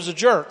say, well, he was a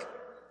jerk.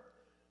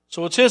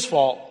 So it's his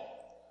fault.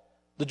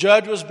 The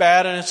judge was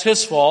bad and it's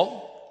his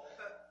fault.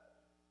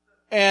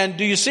 And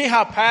do you see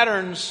how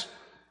patterns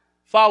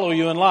follow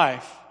you in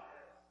life?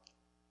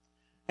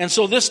 And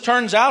so this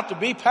turns out to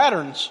be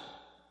patterns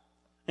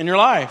in your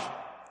life.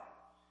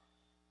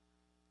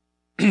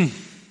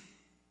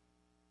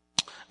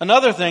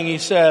 Another thing he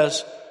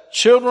says,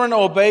 children,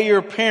 obey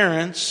your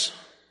parents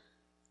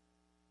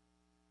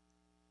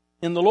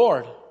in the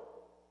Lord.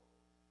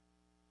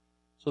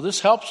 So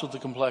this helps with the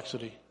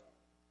complexity.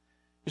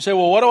 You say,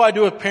 well, what do I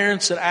do with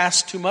parents that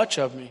ask too much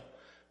of me?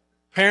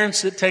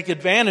 Parents that take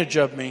advantage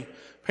of me?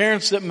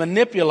 Parents that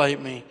manipulate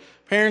me?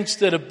 Parents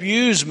that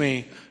abuse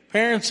me?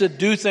 Parents that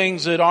do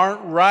things that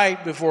aren't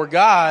right before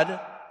God?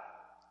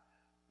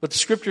 But the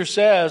scripture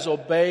says,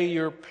 obey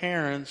your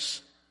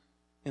parents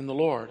in the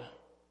Lord.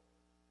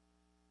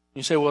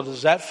 You say, well,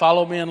 does that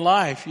follow me in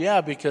life? Yeah,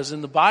 because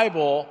in the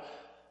Bible,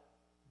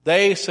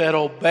 they said,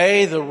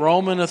 obey the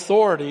Roman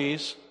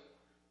authorities.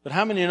 But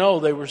how many know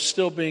they were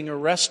still being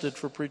arrested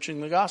for preaching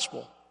the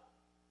gospel?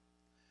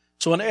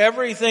 So in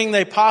everything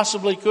they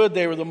possibly could,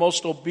 they were the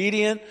most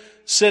obedient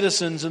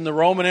citizens in the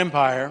Roman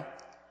Empire.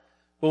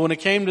 But when it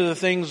came to the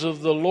things of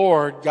the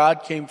Lord,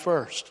 God came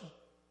first.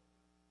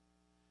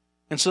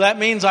 And so that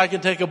means I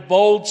can take a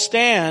bold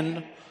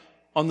stand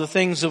on the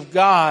things of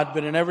God,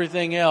 but in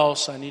everything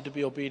else, I need to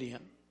be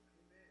obedient.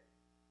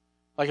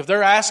 Like if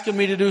they're asking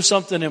me to do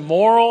something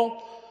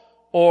immoral,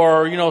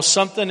 or,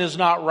 something is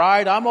not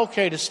right, I'm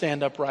okay to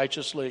stand up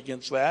righteously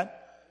against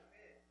that.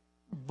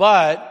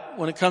 But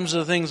when it comes to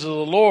the things of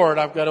the Lord,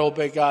 I've got to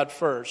obey God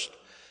first.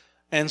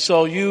 And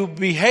so you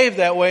behave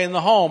that way in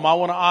the home. I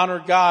want to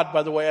honor God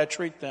by the way I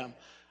treat them.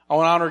 I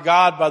want to honor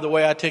God by the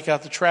way I take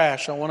out the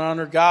trash. I want to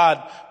honor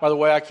God by the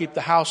way I keep the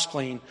house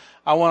clean.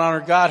 I want to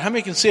honor God. How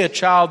many can see a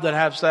child that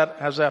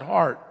has that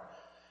heart?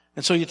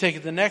 And so you take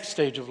it the next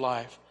stage of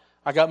life.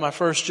 I got my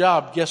first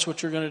job. Guess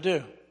what you're going to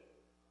do?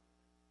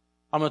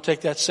 I'm going to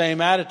take that same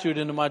attitude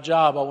into my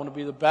job. I want to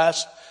be the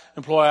best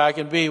employee I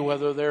can be,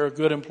 whether they're a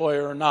good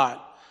employer or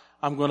not.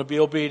 I'm going to be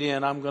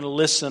obedient. I'm going to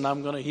listen.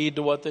 I'm going to heed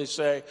to what they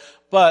say.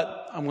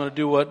 But I'm going to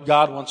do what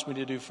God wants me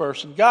to do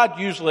first. And God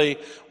usually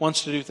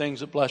wants to do things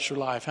that bless your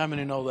life. How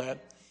many know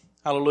that?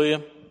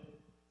 Hallelujah.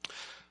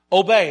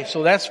 Obey.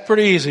 So that's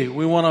pretty easy.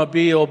 We want to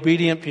be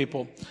obedient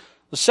people.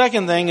 The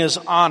second thing is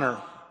honor.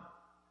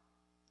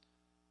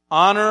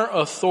 Honor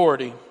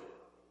authority.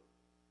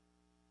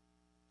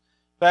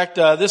 In fact,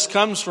 this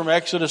comes from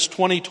Exodus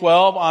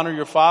 20:12. Honor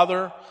your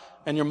father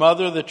and your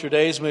mother, that your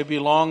days may be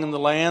long in the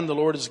land the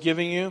Lord is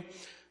giving you.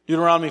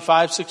 Deuteronomy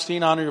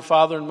 5:16. Honor your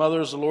father and mother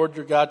as the Lord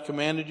your God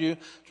commanded you.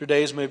 That your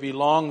days may be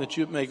long, that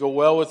you may go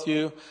well with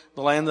you,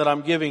 the land that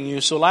I'm giving you.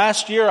 So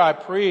last year I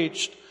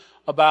preached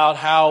about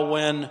how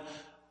when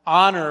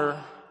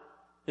honor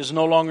is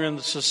no longer in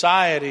the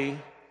society,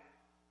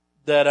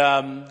 that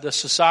the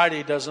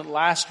society doesn't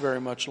last very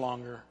much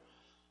longer.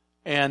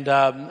 And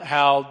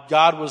how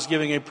God was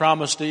giving a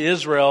promise to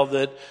Israel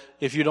that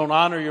if you don't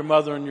honor your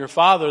mother and your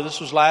father,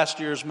 this was last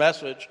year's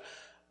message,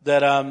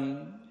 that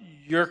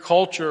your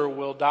culture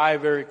will die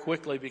very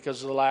quickly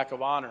because of the lack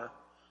of honor.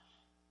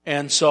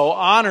 And so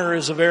honor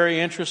is a very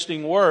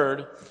interesting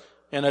word,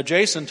 and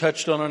Jason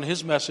touched on it in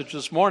his message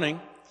this morning.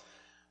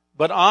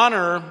 But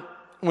honor,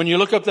 when you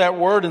look up that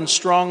word in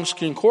Strong's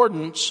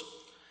Concordance,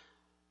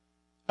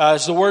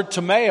 is the word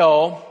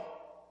timeo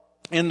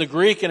in the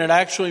Greek, and it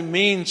actually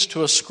means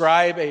to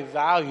ascribe a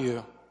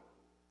value.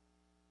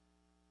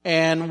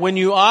 And when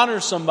you honor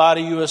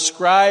somebody, you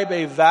ascribe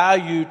a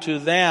value to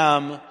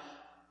them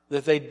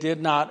that they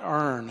did not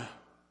earn.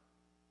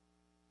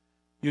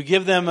 You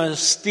give them an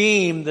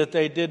esteem that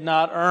they did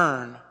not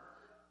earn.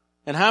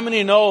 And how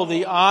many know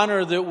the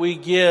honor that we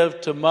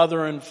give to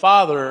mother and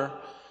father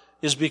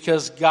is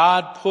because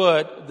God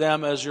put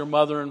them as your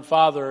mother and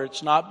father?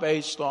 It's not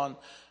based on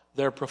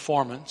their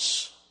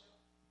performance.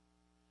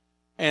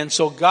 And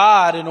so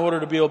God, in order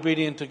to be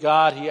obedient to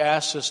God, He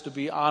asks us to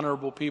be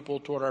honorable people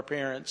toward our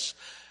parents.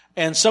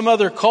 And some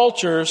other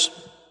cultures,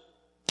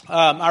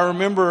 I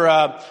remember,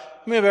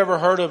 you may have ever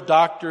heard of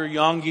Dr.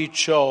 Yonggi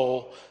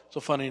Cho. It's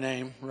a funny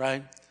name,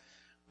 right?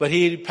 But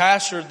he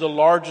pastored the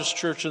largest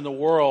church in the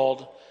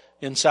world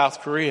in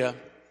South Korea,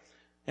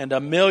 and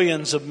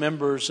millions of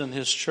members in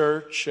his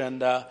church.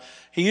 And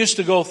he used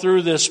to go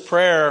through this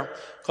prayer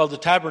called the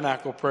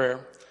Tabernacle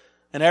Prayer.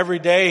 And every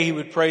day he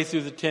would pray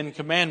through the 10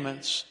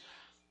 Commandments.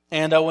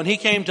 And when he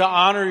came to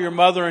honor your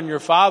mother and your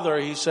father,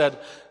 he said,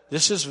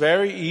 this is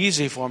very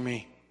easy for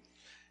me.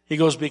 He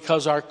goes,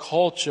 because our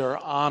culture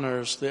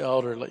honors the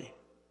elderly.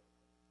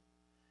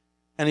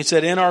 And he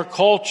said, in our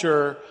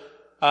culture,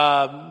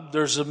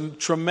 there's a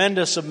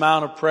tremendous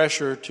amount of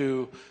pressure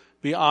to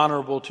be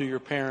honorable to your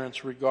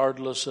parents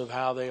regardless of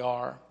how they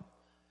are.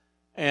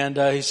 And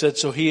he said,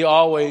 so he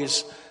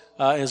always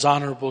is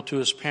honorable to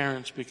his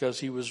parents because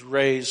he was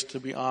raised to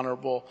be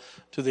honorable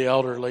to the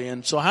elderly.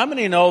 And so how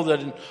many know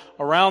that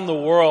around the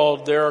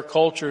world there are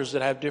cultures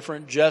that have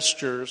different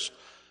gestures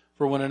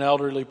for when an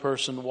elderly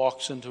person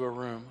walks into a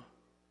room?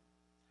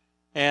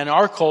 And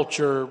our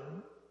culture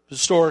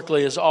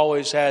historically has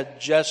always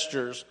had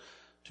gestures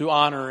to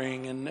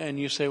honoring. And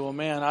you say, well,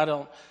 man,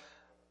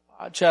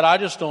 Chad, I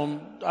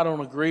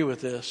don't agree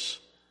with this.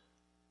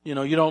 You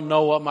know, you don't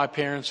know what my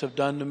parents have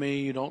done to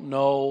me. You don't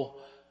know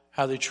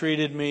how they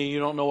treated me. You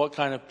don't know what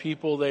kind of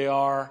people they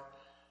are.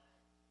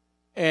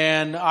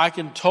 And I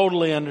can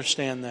totally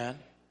understand that.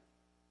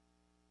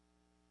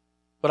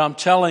 But I'm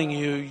telling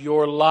you,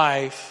 your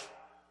life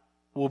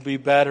will be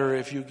better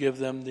if you give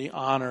them the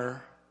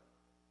honor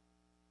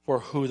for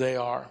who they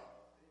are.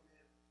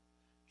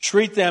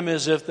 Treat them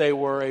as if they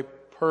were a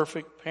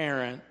perfect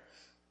parent,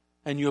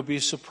 and you'll be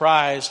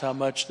surprised how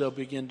much they'll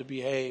begin to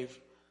behave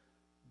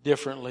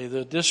differently.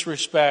 The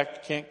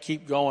disrespect can't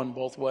keep going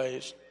both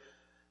ways.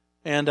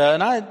 And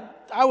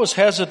I was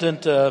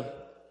hesitant to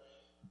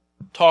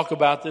talk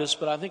about this,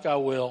 but I think I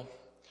will.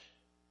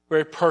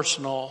 Very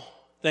personal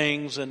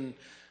things, and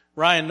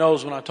Ryan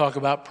knows when I talk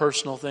about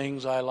personal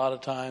things, I a lot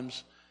of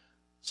times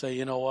say,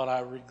 you know what,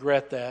 I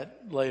regret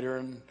that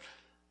later.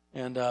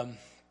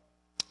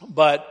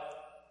 But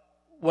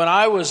when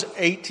I was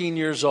 18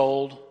 years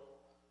old,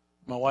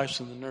 my wife's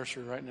in the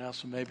nursery right now,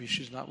 so maybe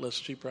she's not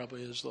listening. She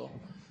probably is, though.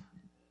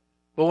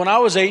 But when I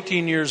was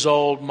 18 years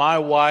old, my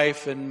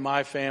wife and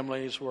my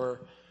families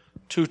were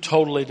two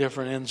totally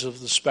different ends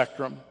of the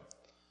spectrum.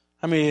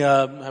 How many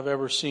have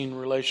ever seen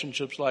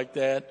relationships like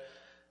that?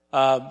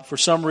 For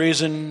some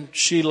reason,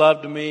 she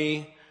loved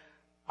me.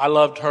 I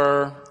loved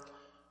her.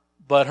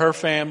 But her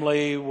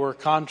family were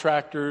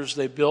contractors.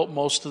 They built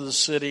most of the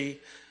city.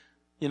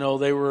 You know,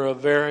 they were a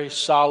very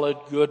solid,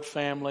 good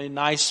family,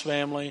 nice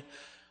family.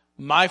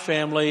 My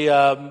family,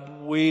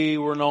 we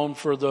were known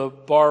for the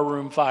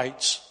barroom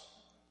fights.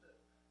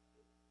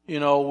 You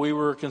know, we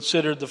were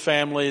considered the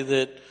family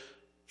that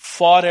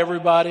fought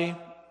everybody,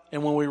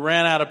 and when we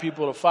ran out of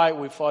people to fight,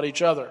 we fought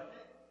each other.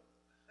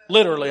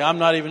 Literally, I'm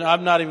not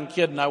even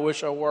kidding. I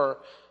wish I were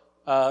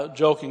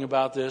joking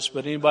about this,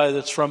 but anybody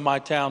that's from my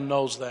town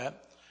knows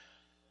that.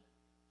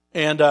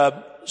 And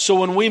so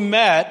when we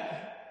met,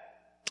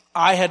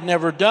 I had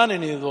never done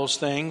any of those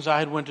things. I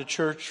had went to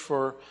church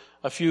for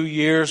a few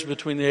years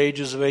between the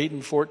ages of 8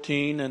 and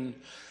 14,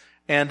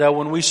 and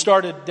when we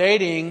started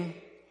dating,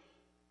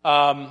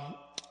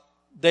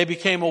 they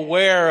became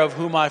aware of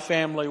who my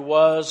family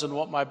was and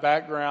what my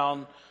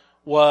background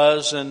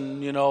was,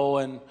 and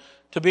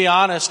to be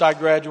honest, I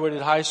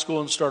graduated high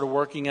school and started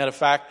working at a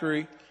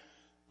factory.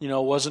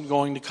 Wasn't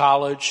going to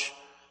college,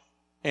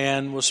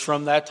 and was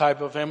from that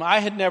type of family. I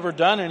had never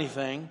done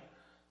anything.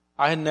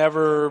 I had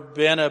never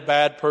been a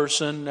bad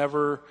person,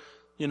 never,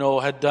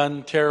 had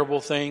done terrible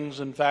things.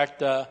 In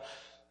fact,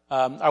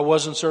 I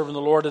wasn't serving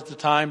the Lord at the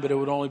time, but it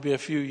would only be a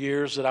few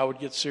years that I would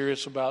get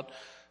serious about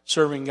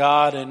serving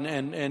God.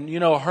 And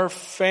her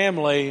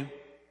family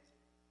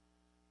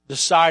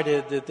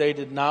decided that they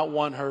did not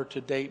want her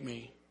to date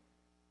me.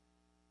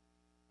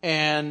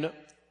 And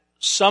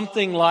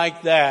something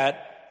like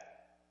that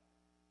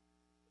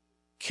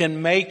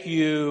can make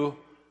you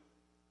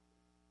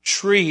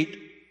treat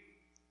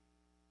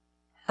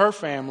her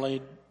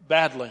family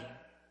badly,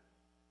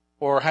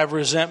 or have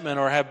resentment,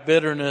 or have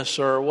bitterness,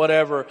 or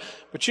whatever.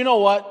 But you know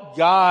what?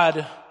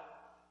 God,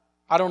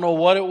 I don't know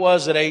what it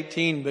was at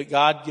 18, but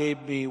God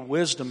gave me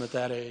wisdom at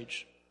that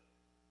age.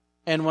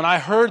 And when I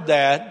heard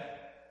that,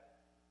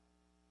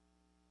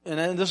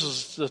 and this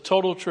is the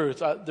total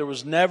truth, there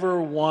was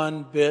never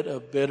one bit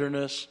of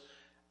bitterness,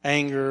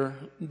 anger.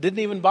 It didn't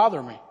even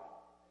bother me.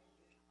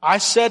 I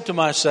said to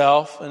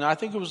myself, and I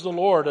think it was the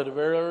Lord at a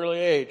very early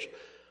age,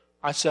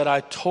 I said,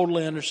 I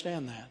totally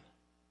understand that.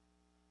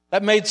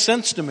 That made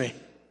sense to me.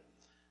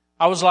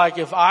 I was like,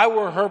 if I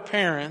were her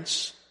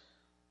parents,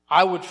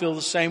 I would feel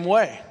the same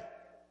way.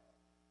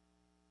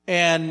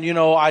 And,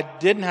 I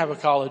didn't have a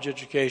college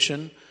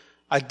education.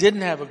 I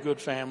didn't have a good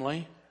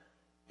family.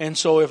 And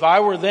so if I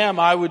were them,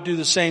 I would do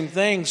the same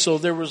thing. So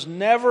there was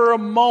never a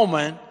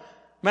moment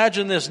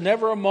Imagine this,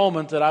 never a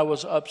moment that I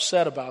was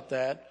upset about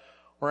that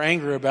or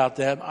angry about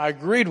that. I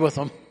agreed with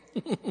them.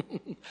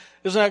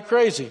 Isn't that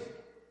crazy?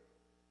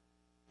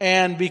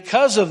 And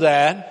because of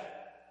that,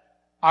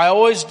 I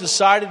always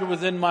decided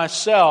within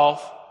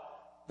myself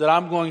that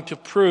I'm going to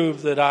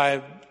prove that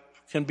I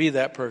can be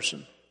that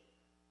person.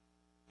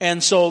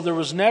 And so there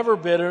was never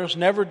bitterness,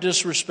 never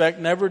disrespect,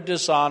 never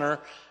dishonor.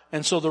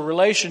 And so the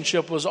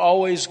relationship was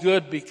always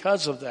good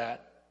because of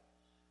that.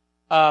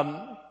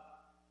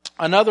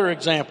 Another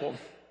example.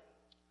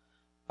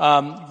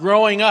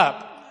 Growing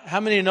up, how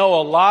many know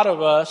a lot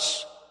of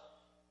us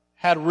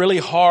had really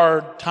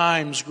hard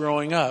times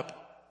growing up?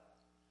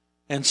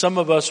 And some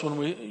of us, when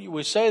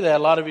we say that,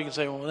 a lot of you can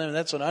say, well, then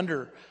that's an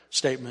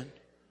understatement.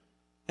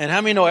 And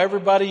how many know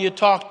everybody you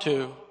talk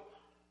to,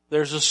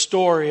 there's a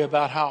story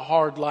about how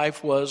hard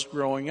life was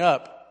growing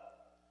up?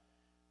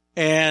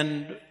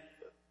 But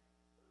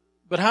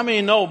how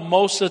many know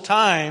most of the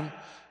time,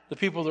 the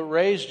people that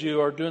raised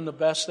you are doing the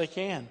best they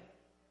can?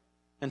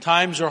 And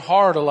times are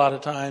hard a lot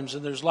of times,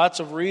 and there's lots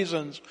of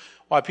reasons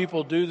why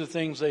people do the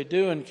things they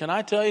do. And can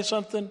I tell you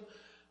something?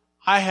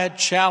 I had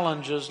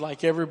challenges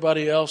like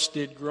everybody else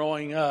did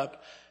growing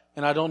up,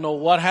 and I don't know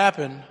what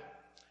happened,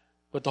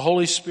 but the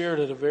Holy Spirit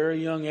at a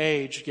very young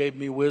age gave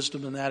me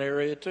wisdom in that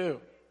area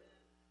too.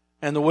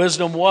 And the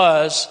wisdom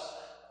was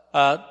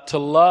to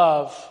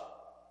love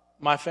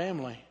my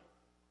family,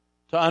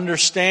 to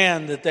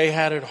understand that they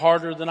had it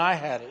harder than I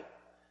had it.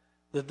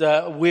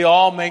 That we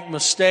all make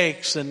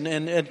mistakes.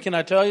 And can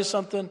I tell you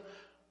something?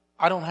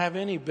 I don't have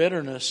any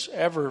bitterness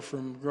ever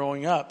from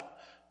growing up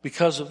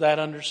because of that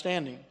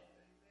understanding.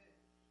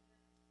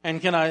 And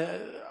can I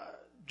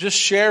just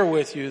share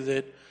with you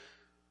that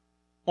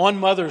on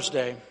Mother's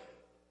Day,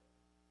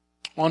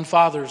 on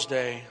Father's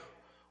Day,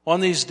 on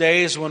these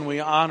days when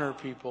we honor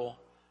people,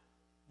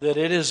 that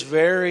it is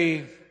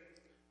very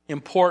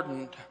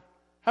important.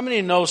 How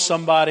many know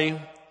somebody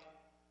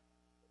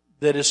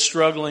that is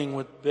struggling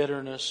with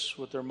bitterness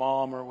with their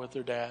mom or with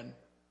their dad?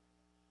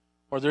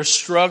 Or they're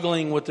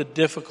struggling with the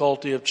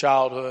difficulty of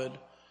childhood.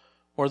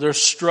 Or they're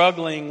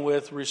struggling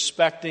with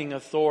respecting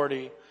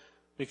authority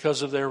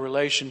because of their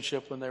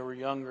relationship when they were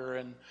younger.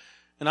 And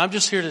I'm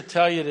just here to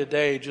tell you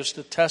today, just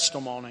a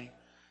testimony,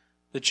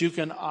 that you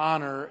can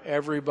honor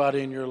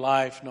everybody in your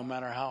life no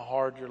matter how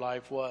hard your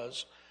life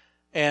was.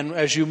 And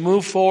as you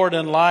move forward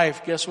in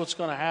life, guess what's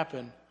going to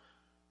happen?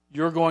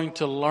 You're going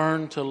to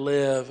learn to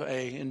live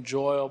a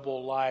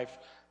enjoyable life.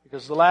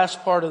 Because the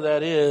last part of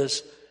that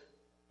is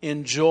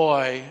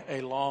enjoy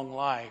a long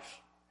life.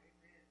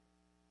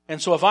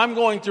 And so if I'm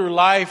going through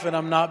life and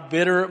I'm not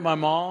bitter at my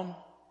mom,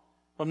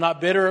 if I'm not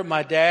bitter at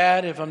my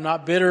dad, if I'm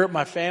not bitter at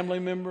my family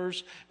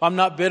members, if I'm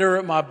not bitter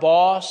at my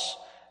boss,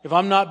 if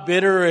I'm not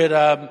bitter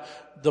at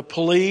the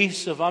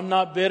police, if I'm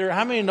not bitter,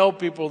 how many know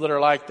people that are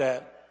like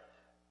that?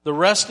 The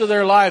rest of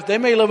their life, they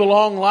may live a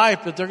long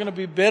life, but they're going to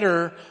be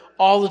bitter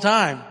all the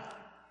time.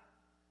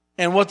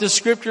 And what this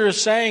scripture is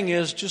saying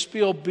is just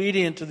be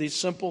obedient to these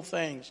simple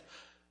things.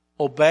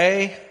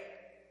 Obey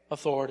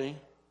authority,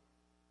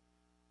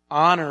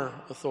 honor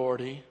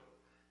authority,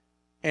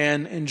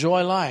 and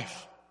enjoy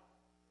life.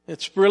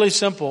 It's really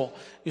simple.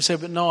 You say,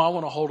 but no, I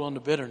want to hold on to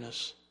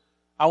bitterness.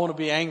 I want to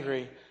be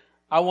angry.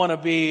 I want to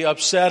be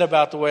upset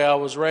about the way I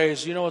was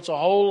raised. You know, it's a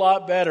whole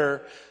lot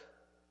better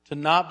to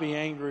not be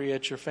angry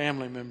at your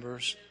family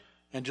members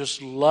and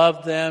just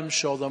love them,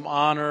 show them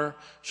honor,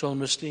 show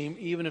them esteem,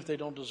 even if they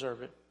don't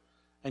deserve it.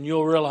 And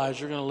you'll realize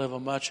you're going to live a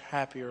much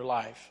happier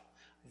life.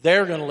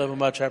 They're going to live a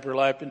much happier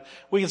life. And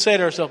we can say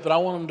to ourselves, but I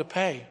want them to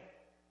pay.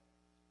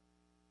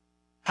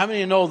 How many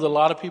of you know that a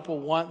lot of people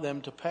want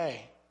them to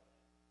pay?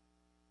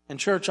 And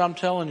church, I'm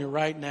telling you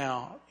right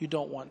now, you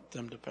don't want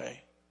them to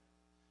pay.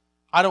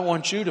 I don't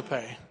want you to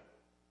pay.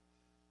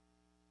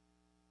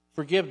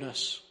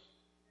 Forgiveness.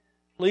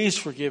 Please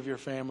forgive your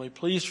family.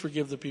 Please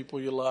forgive the people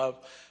you love.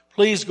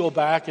 Please go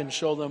back and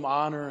show them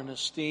honor and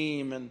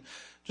esteem, and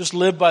just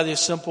live by these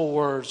simple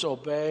words: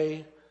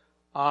 obey,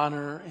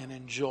 honor, and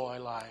enjoy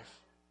life.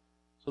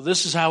 So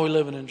this is how we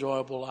live an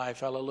enjoyable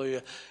life.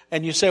 Hallelujah.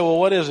 And you say, well,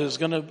 what is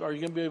it? Are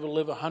you going to be able to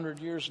live 100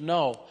 years?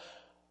 No.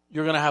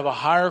 You're going to have a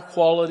higher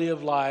quality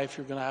of life.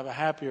 You're going to have a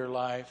happier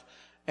life.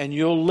 And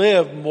you'll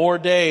live more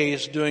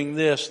days doing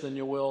this than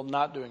you will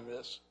not doing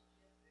this.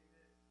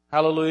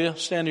 Hallelujah.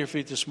 Stand to your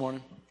feet this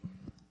morning.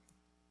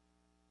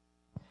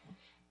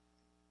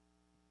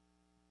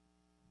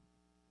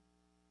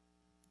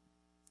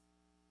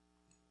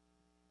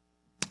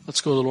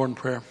 Let's go to the Lord in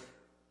prayer.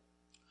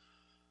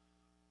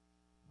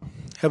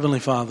 Heavenly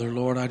Father,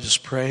 Lord, I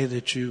just pray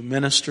that you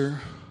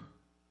minister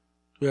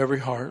to every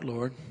heart,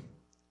 Lord.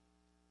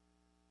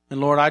 And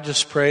Lord, I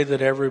just pray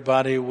that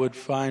everybody would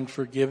find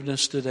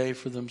forgiveness today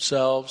for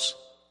themselves.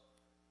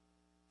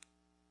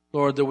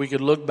 Lord, that we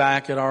could look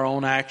back at our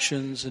own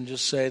actions and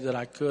just say that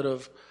I could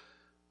have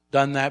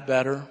done that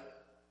better.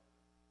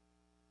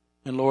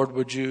 And Lord,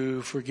 would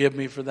you forgive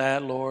me for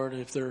that, Lord?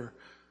 If their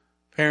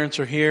parents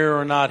are here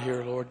or not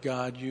here, Lord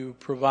God, you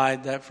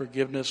provide that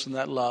forgiveness and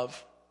that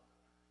love.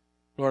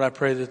 Lord, I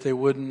pray that they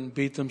wouldn't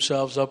beat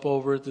themselves up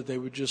over it, that they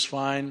would just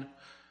find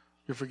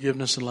your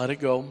forgiveness and let it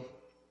go.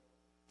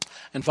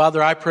 And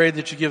Father, I pray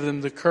that you give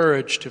them the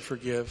courage to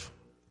forgive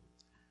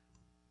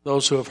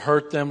those who have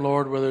hurt them,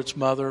 Lord, whether it's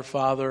mother,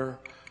 father,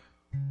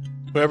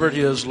 whoever it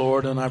is,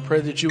 Lord. And I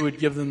pray that you would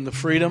give them the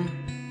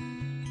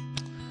freedom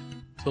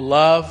to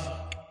love,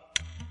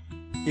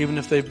 even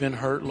if they've been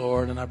hurt,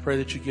 Lord. And I pray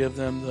that you give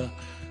them the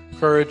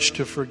courage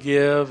to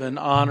forgive and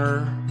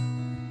honor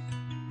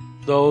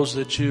those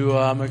that you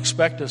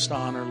expect us to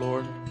honor,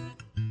 Lord.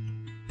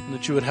 And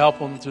that you would help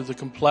them through the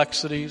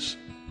complexities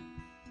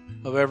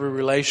of every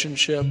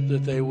relationship,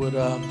 that they would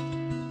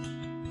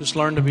just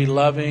learn to be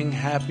loving,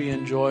 happy,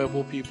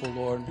 enjoyable people,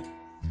 Lord.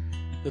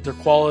 That their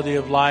quality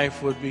of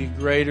life would be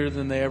greater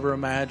than they ever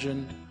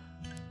imagined.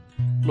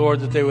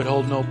 Lord, that they would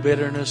hold no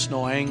bitterness,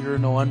 no anger,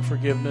 no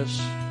unforgiveness.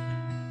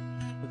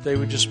 That they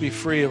would just be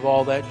free of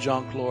all that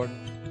junk, Lord.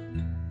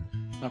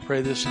 I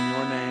pray this in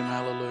your name.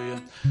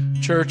 Hallelujah.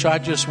 Church, I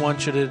just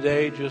want you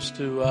today just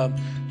to,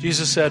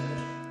 Jesus said,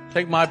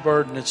 take my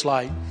burden, it's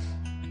light.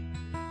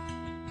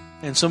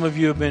 And some of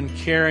you have been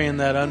carrying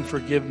that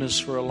unforgiveness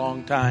for a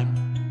long time.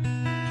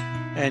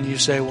 And you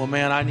say, well,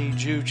 man, I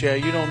need you, Jay.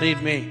 You don't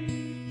need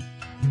me.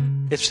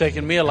 It's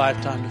taken me a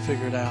lifetime to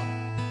figure it out.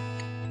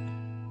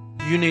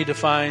 You need to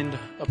find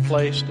a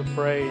place to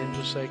pray and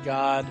just say,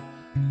 God,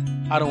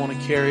 I don't want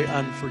to carry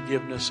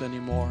unforgiveness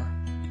anymore.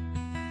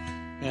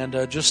 And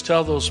just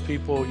tell those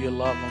people you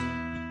love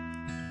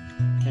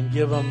them and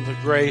give them the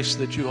grace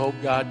that you hope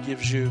God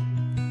gives you.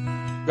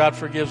 If God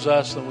forgives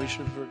us, then we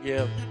should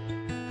forgive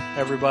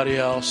everybody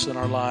else in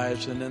our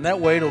lives. And then that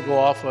weight will go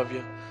off of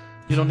you.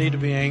 You don't need to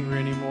be angry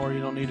anymore.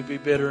 You don't need to be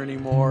bitter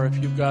anymore. If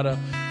you've got a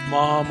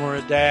mom or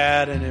a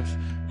dad, and if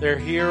they're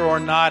here or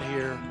not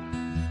here,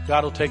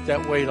 God will take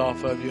that weight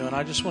off of you. And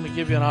I just want to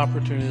give you an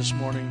opportunity this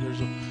morning.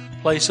 There's a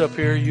place up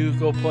here. You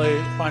go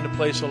find a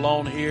place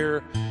alone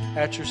here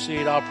at your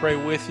seat. I'll pray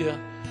with you,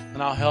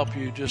 and I'll help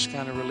you just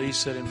kind of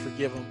release it and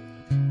forgive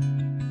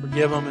them.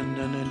 Forgive them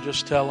and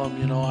just tell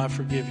them, I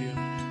forgive you.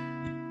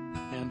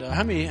 And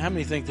how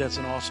many think that's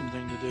an awesome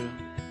thing to do?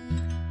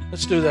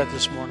 Let's do that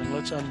this morning.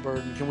 Let's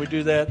unburden. Can we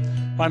do that?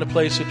 Find a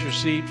place at your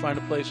seat. Find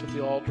a place at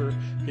the altar.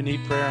 If you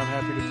need prayer, I'm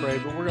happy to pray.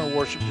 But we're going to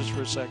worship just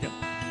for a second.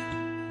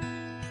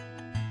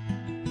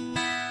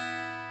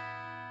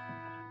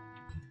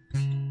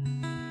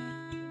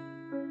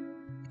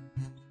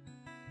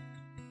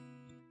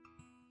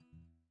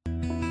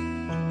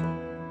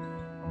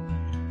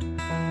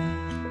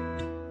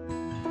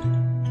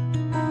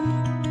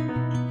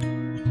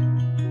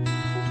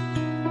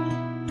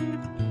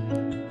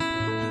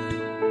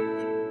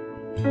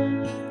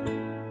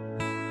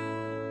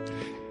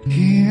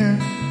 Here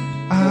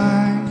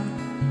I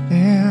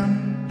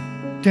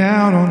am,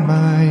 down on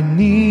my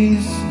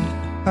knees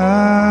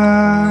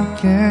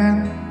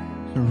again,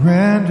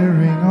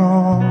 surrendering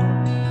all,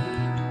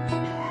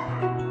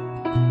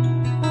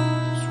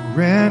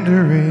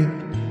 surrendering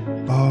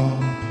all.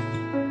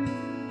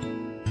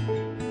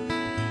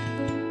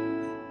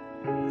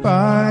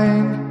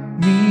 Find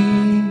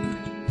me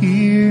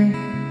here,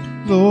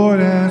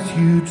 Lord, as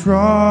you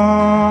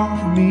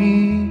draw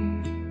me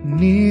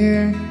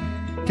near,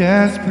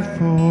 desperate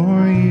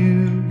for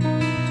you,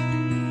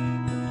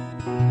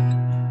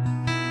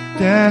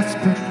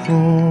 desperate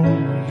for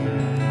you.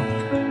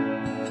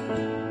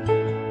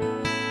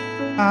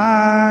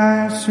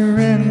 I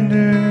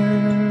surrender.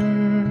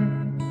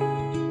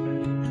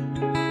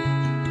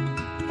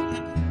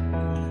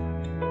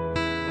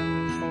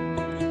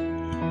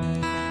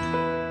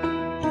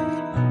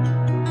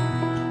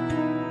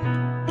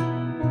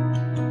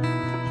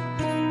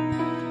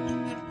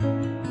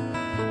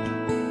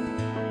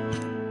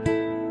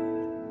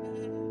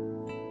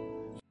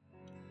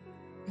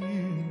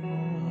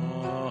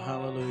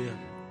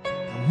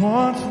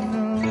 Want to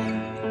know.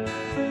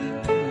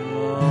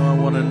 I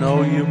want to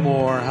know you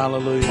more.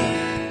 Hallelujah.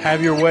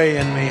 Have your way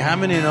in me. How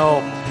many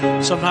know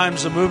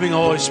sometimes the moving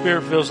Holy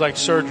Spirit feels like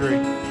surgery?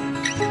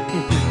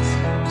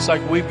 It's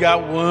like we've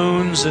got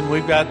wounds and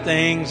we've got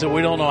things that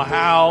we don't know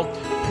how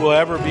we'll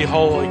ever be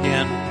whole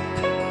again.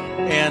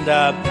 And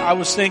I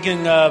was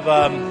thinking of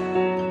a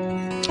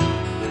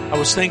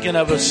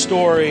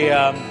story.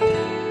 How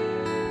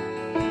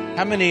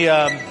many?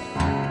 I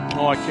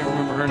can't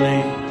remember her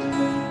name.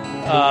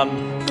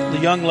 The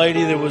young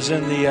lady that was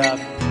in the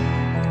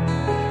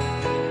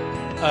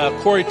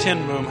Corrie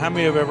ten Boom. How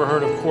many have ever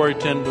heard of Corrie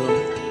ten Boom?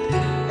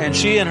 And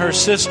she and her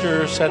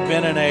sisters had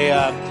been in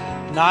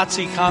a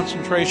Nazi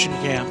concentration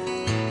camp.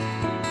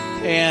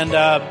 And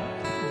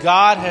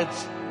God had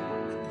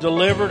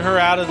delivered her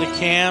out of the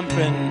camp,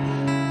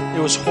 and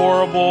it was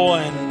horrible,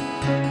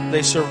 and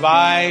they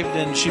survived,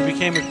 and she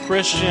became a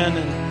Christian,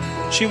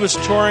 and she was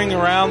touring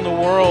around the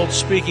world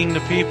speaking to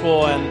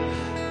people, and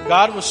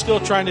God was still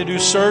trying to do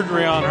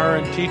surgery on her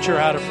and teach her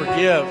how to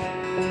forgive.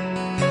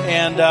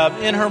 And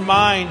in her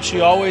mind, she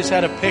always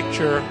had a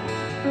picture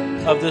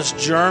of this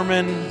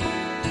German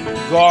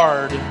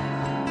guard,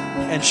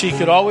 and she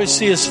could always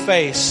see his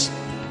face.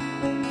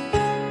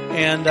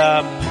 And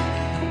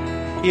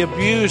he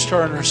abused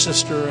her and her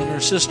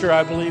sister,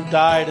 I believe,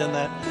 died in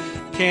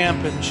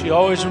camp, and she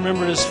always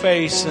remembered his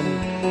face,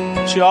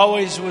 and she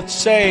always would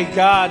say,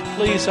 God,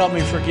 please help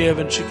me forgive,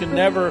 and she could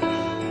never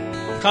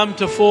come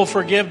to full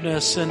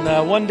forgiveness. And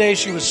one day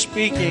she was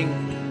speaking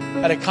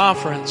at a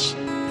conference,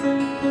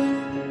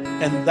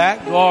 and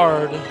that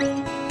guard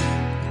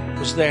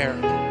was there.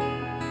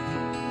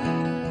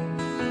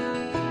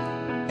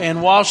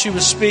 And while she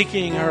was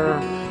speaking,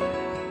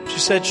 she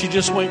said she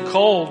just went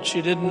cold.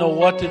 She didn't know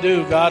what to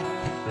do. God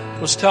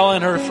was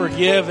telling her,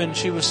 forgive, and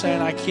she was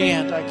saying, I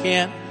can't.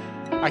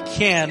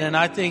 And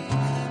I think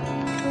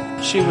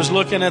she was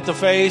looking at the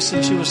face,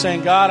 and she was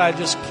saying, God, I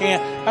just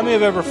can't. How many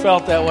have ever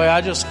felt that way? I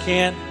just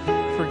can't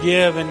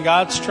forgive, and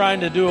God's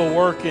trying to do a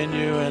work in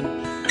you.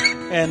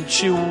 And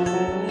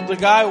the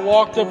guy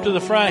walked up to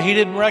the front. He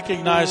didn't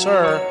recognize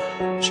her.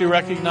 She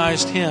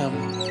recognized him.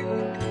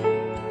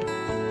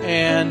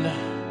 And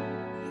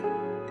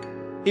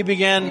he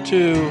began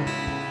to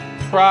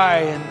cry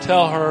and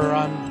tell her,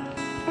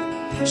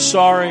 I'm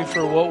sorry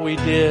for what we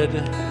did,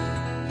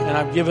 and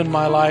I've given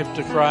my life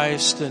to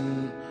Christ,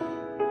 and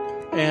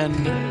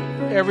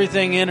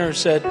everything in her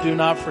said, do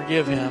not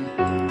forgive him.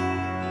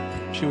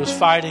 She was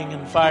fighting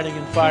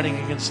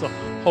against the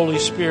Holy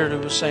Spirit who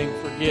was saying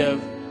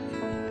forgive.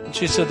 And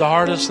she said the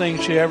hardest thing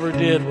she ever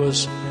did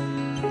was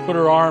put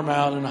her arm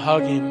out and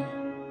hug him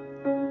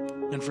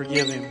and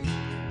forgive him.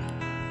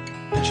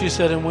 And she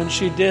said, and when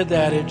she did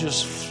that, it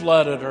just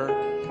flooded her.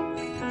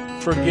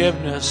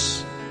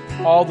 Forgiveness.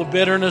 All the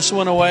bitterness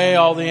went away,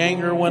 all the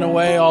anger went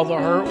away, all the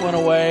hurt went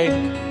away,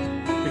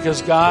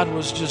 because God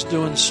was just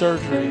doing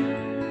surgery,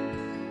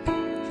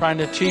 trying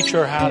to teach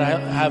her how to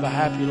have a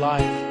happy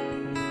life.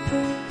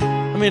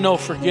 Let me know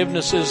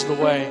forgiveness is the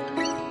way.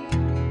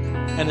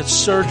 And it's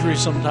surgery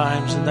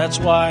sometimes, and that's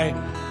why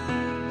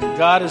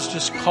God is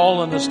just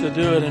calling us to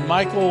do it. And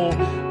Michael,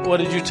 what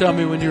did you tell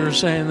me when you were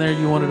saying there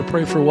you wanted to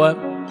pray for what?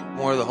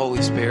 More of the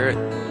Holy Spirit.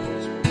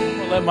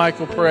 Well, let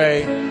Michael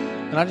pray.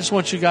 And I just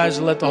want you guys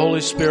to let the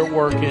Holy Spirit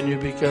work in you,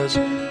 because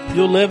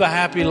you'll live a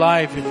happy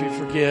life if you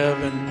forgive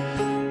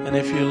and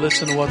if you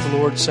listen to what the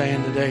Lord's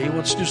saying today. He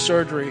wants to do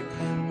surgery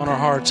on our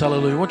hearts.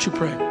 Hallelujah. Why don't you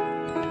pray?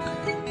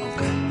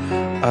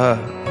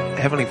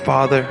 Okay. Heavenly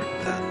Father,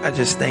 I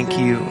just thank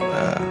you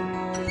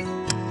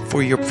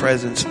for your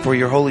presence, for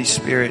your Holy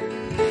Spirit.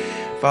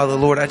 Father,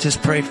 Lord, I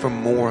just pray for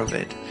more of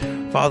it.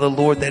 Father,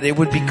 Lord, that it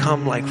would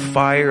become like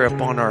fire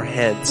upon our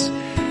heads.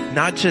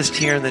 Not just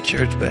here in the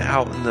church, but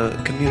out in the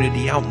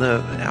community, out in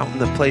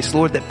the place,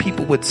 Lord, that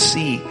people would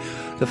see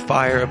the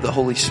fire of the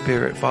Holy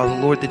Spirit. Father,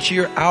 Lord, that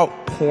your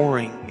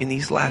outpouring in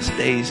these last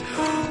days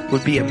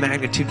would be a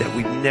magnitude that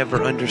we've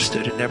never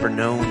understood and never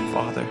known,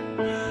 Father.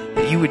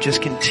 That you would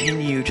just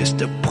continue just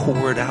to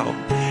pour it out.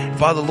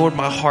 Father, Lord,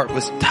 my heart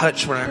was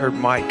touched when I heard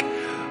Mike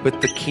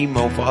with the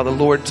chemo, Father,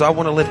 Lord. So I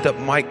want to lift up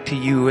Mike to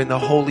you in the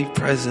holy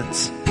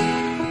presence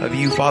of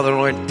you, Father,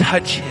 Lord.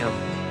 Touch him,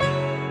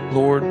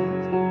 Lord.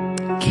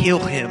 Heal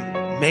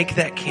him. Make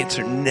that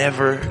cancer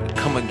never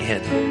come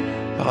again.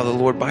 Father,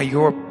 Lord, by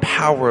your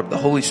power of the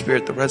Holy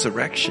Spirit, the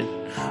resurrection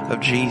of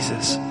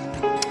Jesus.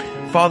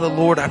 Father,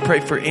 Lord, I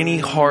pray for any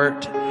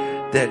heart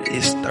that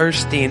is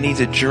thirsty and needs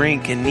a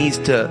drink and needs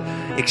to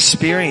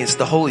experience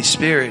the Holy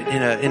Spirit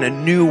in a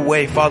new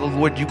way. Father,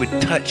 Lord, you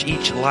would touch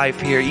each life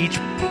here, each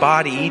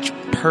body, each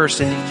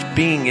person, each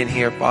being in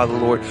here, Father,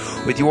 Lord,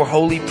 with your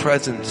holy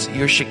presence,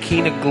 your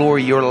Shekinah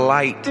glory, your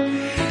light.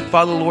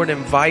 Father, Lord,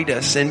 invite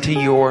us into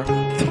your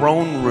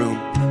throne room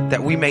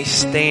that we may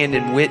stand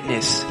and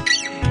witness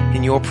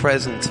in your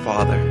presence,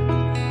 Father.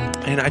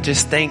 And I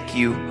just thank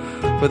you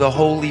for the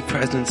holy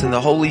presence and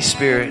the Holy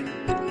Spirit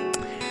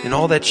and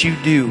all that you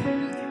do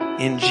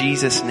in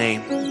Jesus'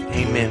 name.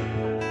 Amen.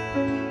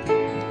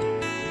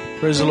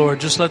 Praise the Lord.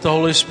 Just let the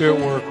Holy Spirit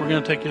work. We're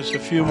going to take just a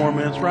few more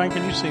minutes. Ryan,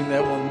 can you sing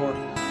that one more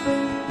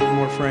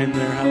frame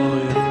there?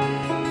 Hallelujah.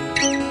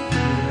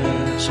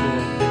 Yes,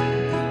 Lord.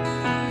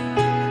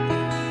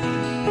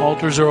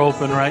 Altars are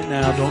open right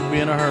now. Don't be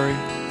in a hurry.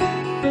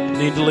 If you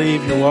need to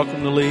leave, you're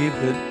welcome to leave.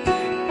 But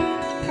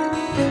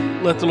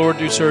let the Lord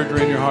do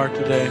surgery in your heart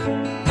today.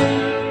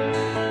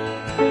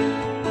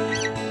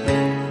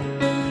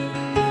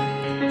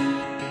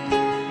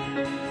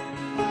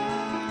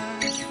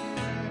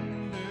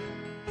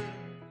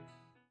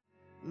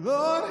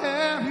 Lord,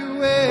 have your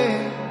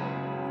way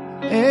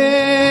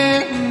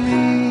in me.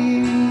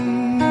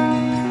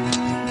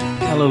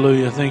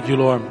 Hallelujah. Thank you,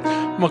 Lord.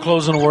 I'm going to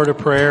close in a word of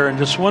prayer. And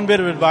just one bit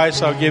of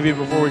advice I'll give you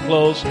before we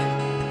close.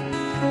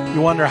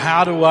 You wonder,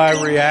 how do I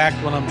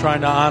react when I'm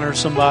trying to honor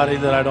somebody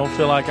that I don't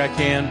feel like I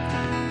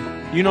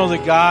can? You know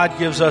that God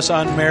gives us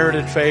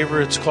unmerited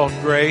favor. It's called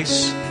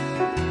grace.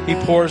 He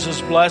pours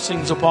His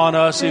blessings upon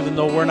us even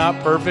though we're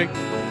not perfect.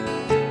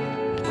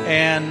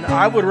 And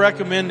I would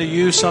recommend to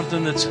you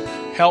something that's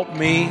helped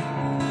me.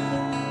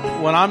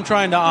 When I'm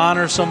trying to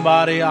honor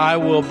somebody, I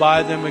will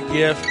buy them a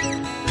gift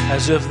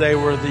as if they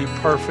were the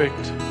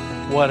perfect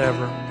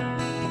whatever.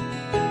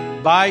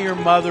 Buy your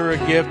mother a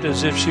gift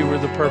as if she were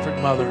the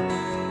perfect mother.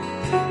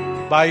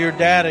 Buy your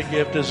dad a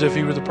gift as if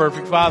he were the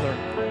perfect father.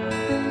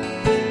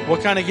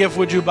 What kind of gift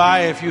would you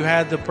buy if you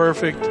had the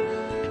perfect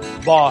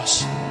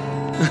boss?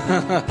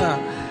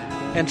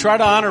 And try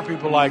to honor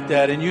people like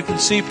that. And you can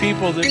see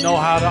people that know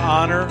how to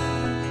honor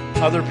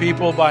other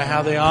people by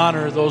how they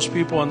honor those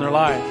people in their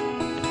life.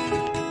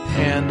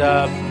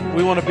 And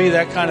we want to be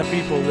that kind of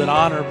people that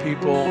honor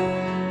people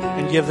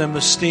and give them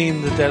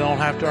esteem that they don't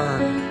have to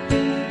earn.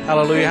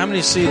 Hallelujah. How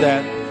many see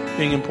that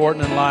being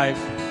important in life?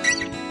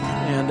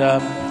 And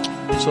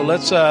so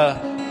let's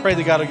pray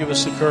that God will give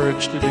us the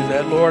courage to do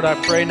that. Lord, I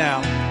pray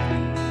now.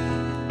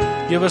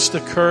 Give us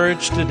the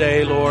courage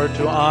today, Lord,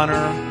 to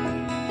honor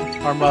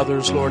our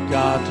mothers, Lord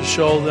God, to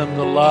show them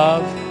the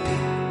love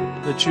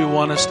that you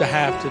want us to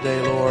have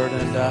today, Lord.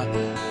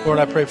 And Lord,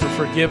 I pray for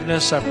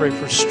forgiveness. I pray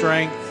for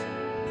strength.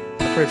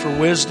 I pray for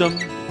wisdom.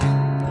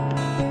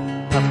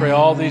 I pray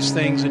all these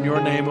things in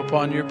your name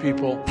upon your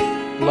people.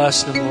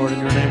 Bless them, Lord. In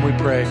your name we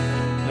pray.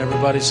 And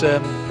everybody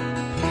said,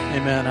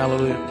 amen.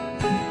 Hallelujah.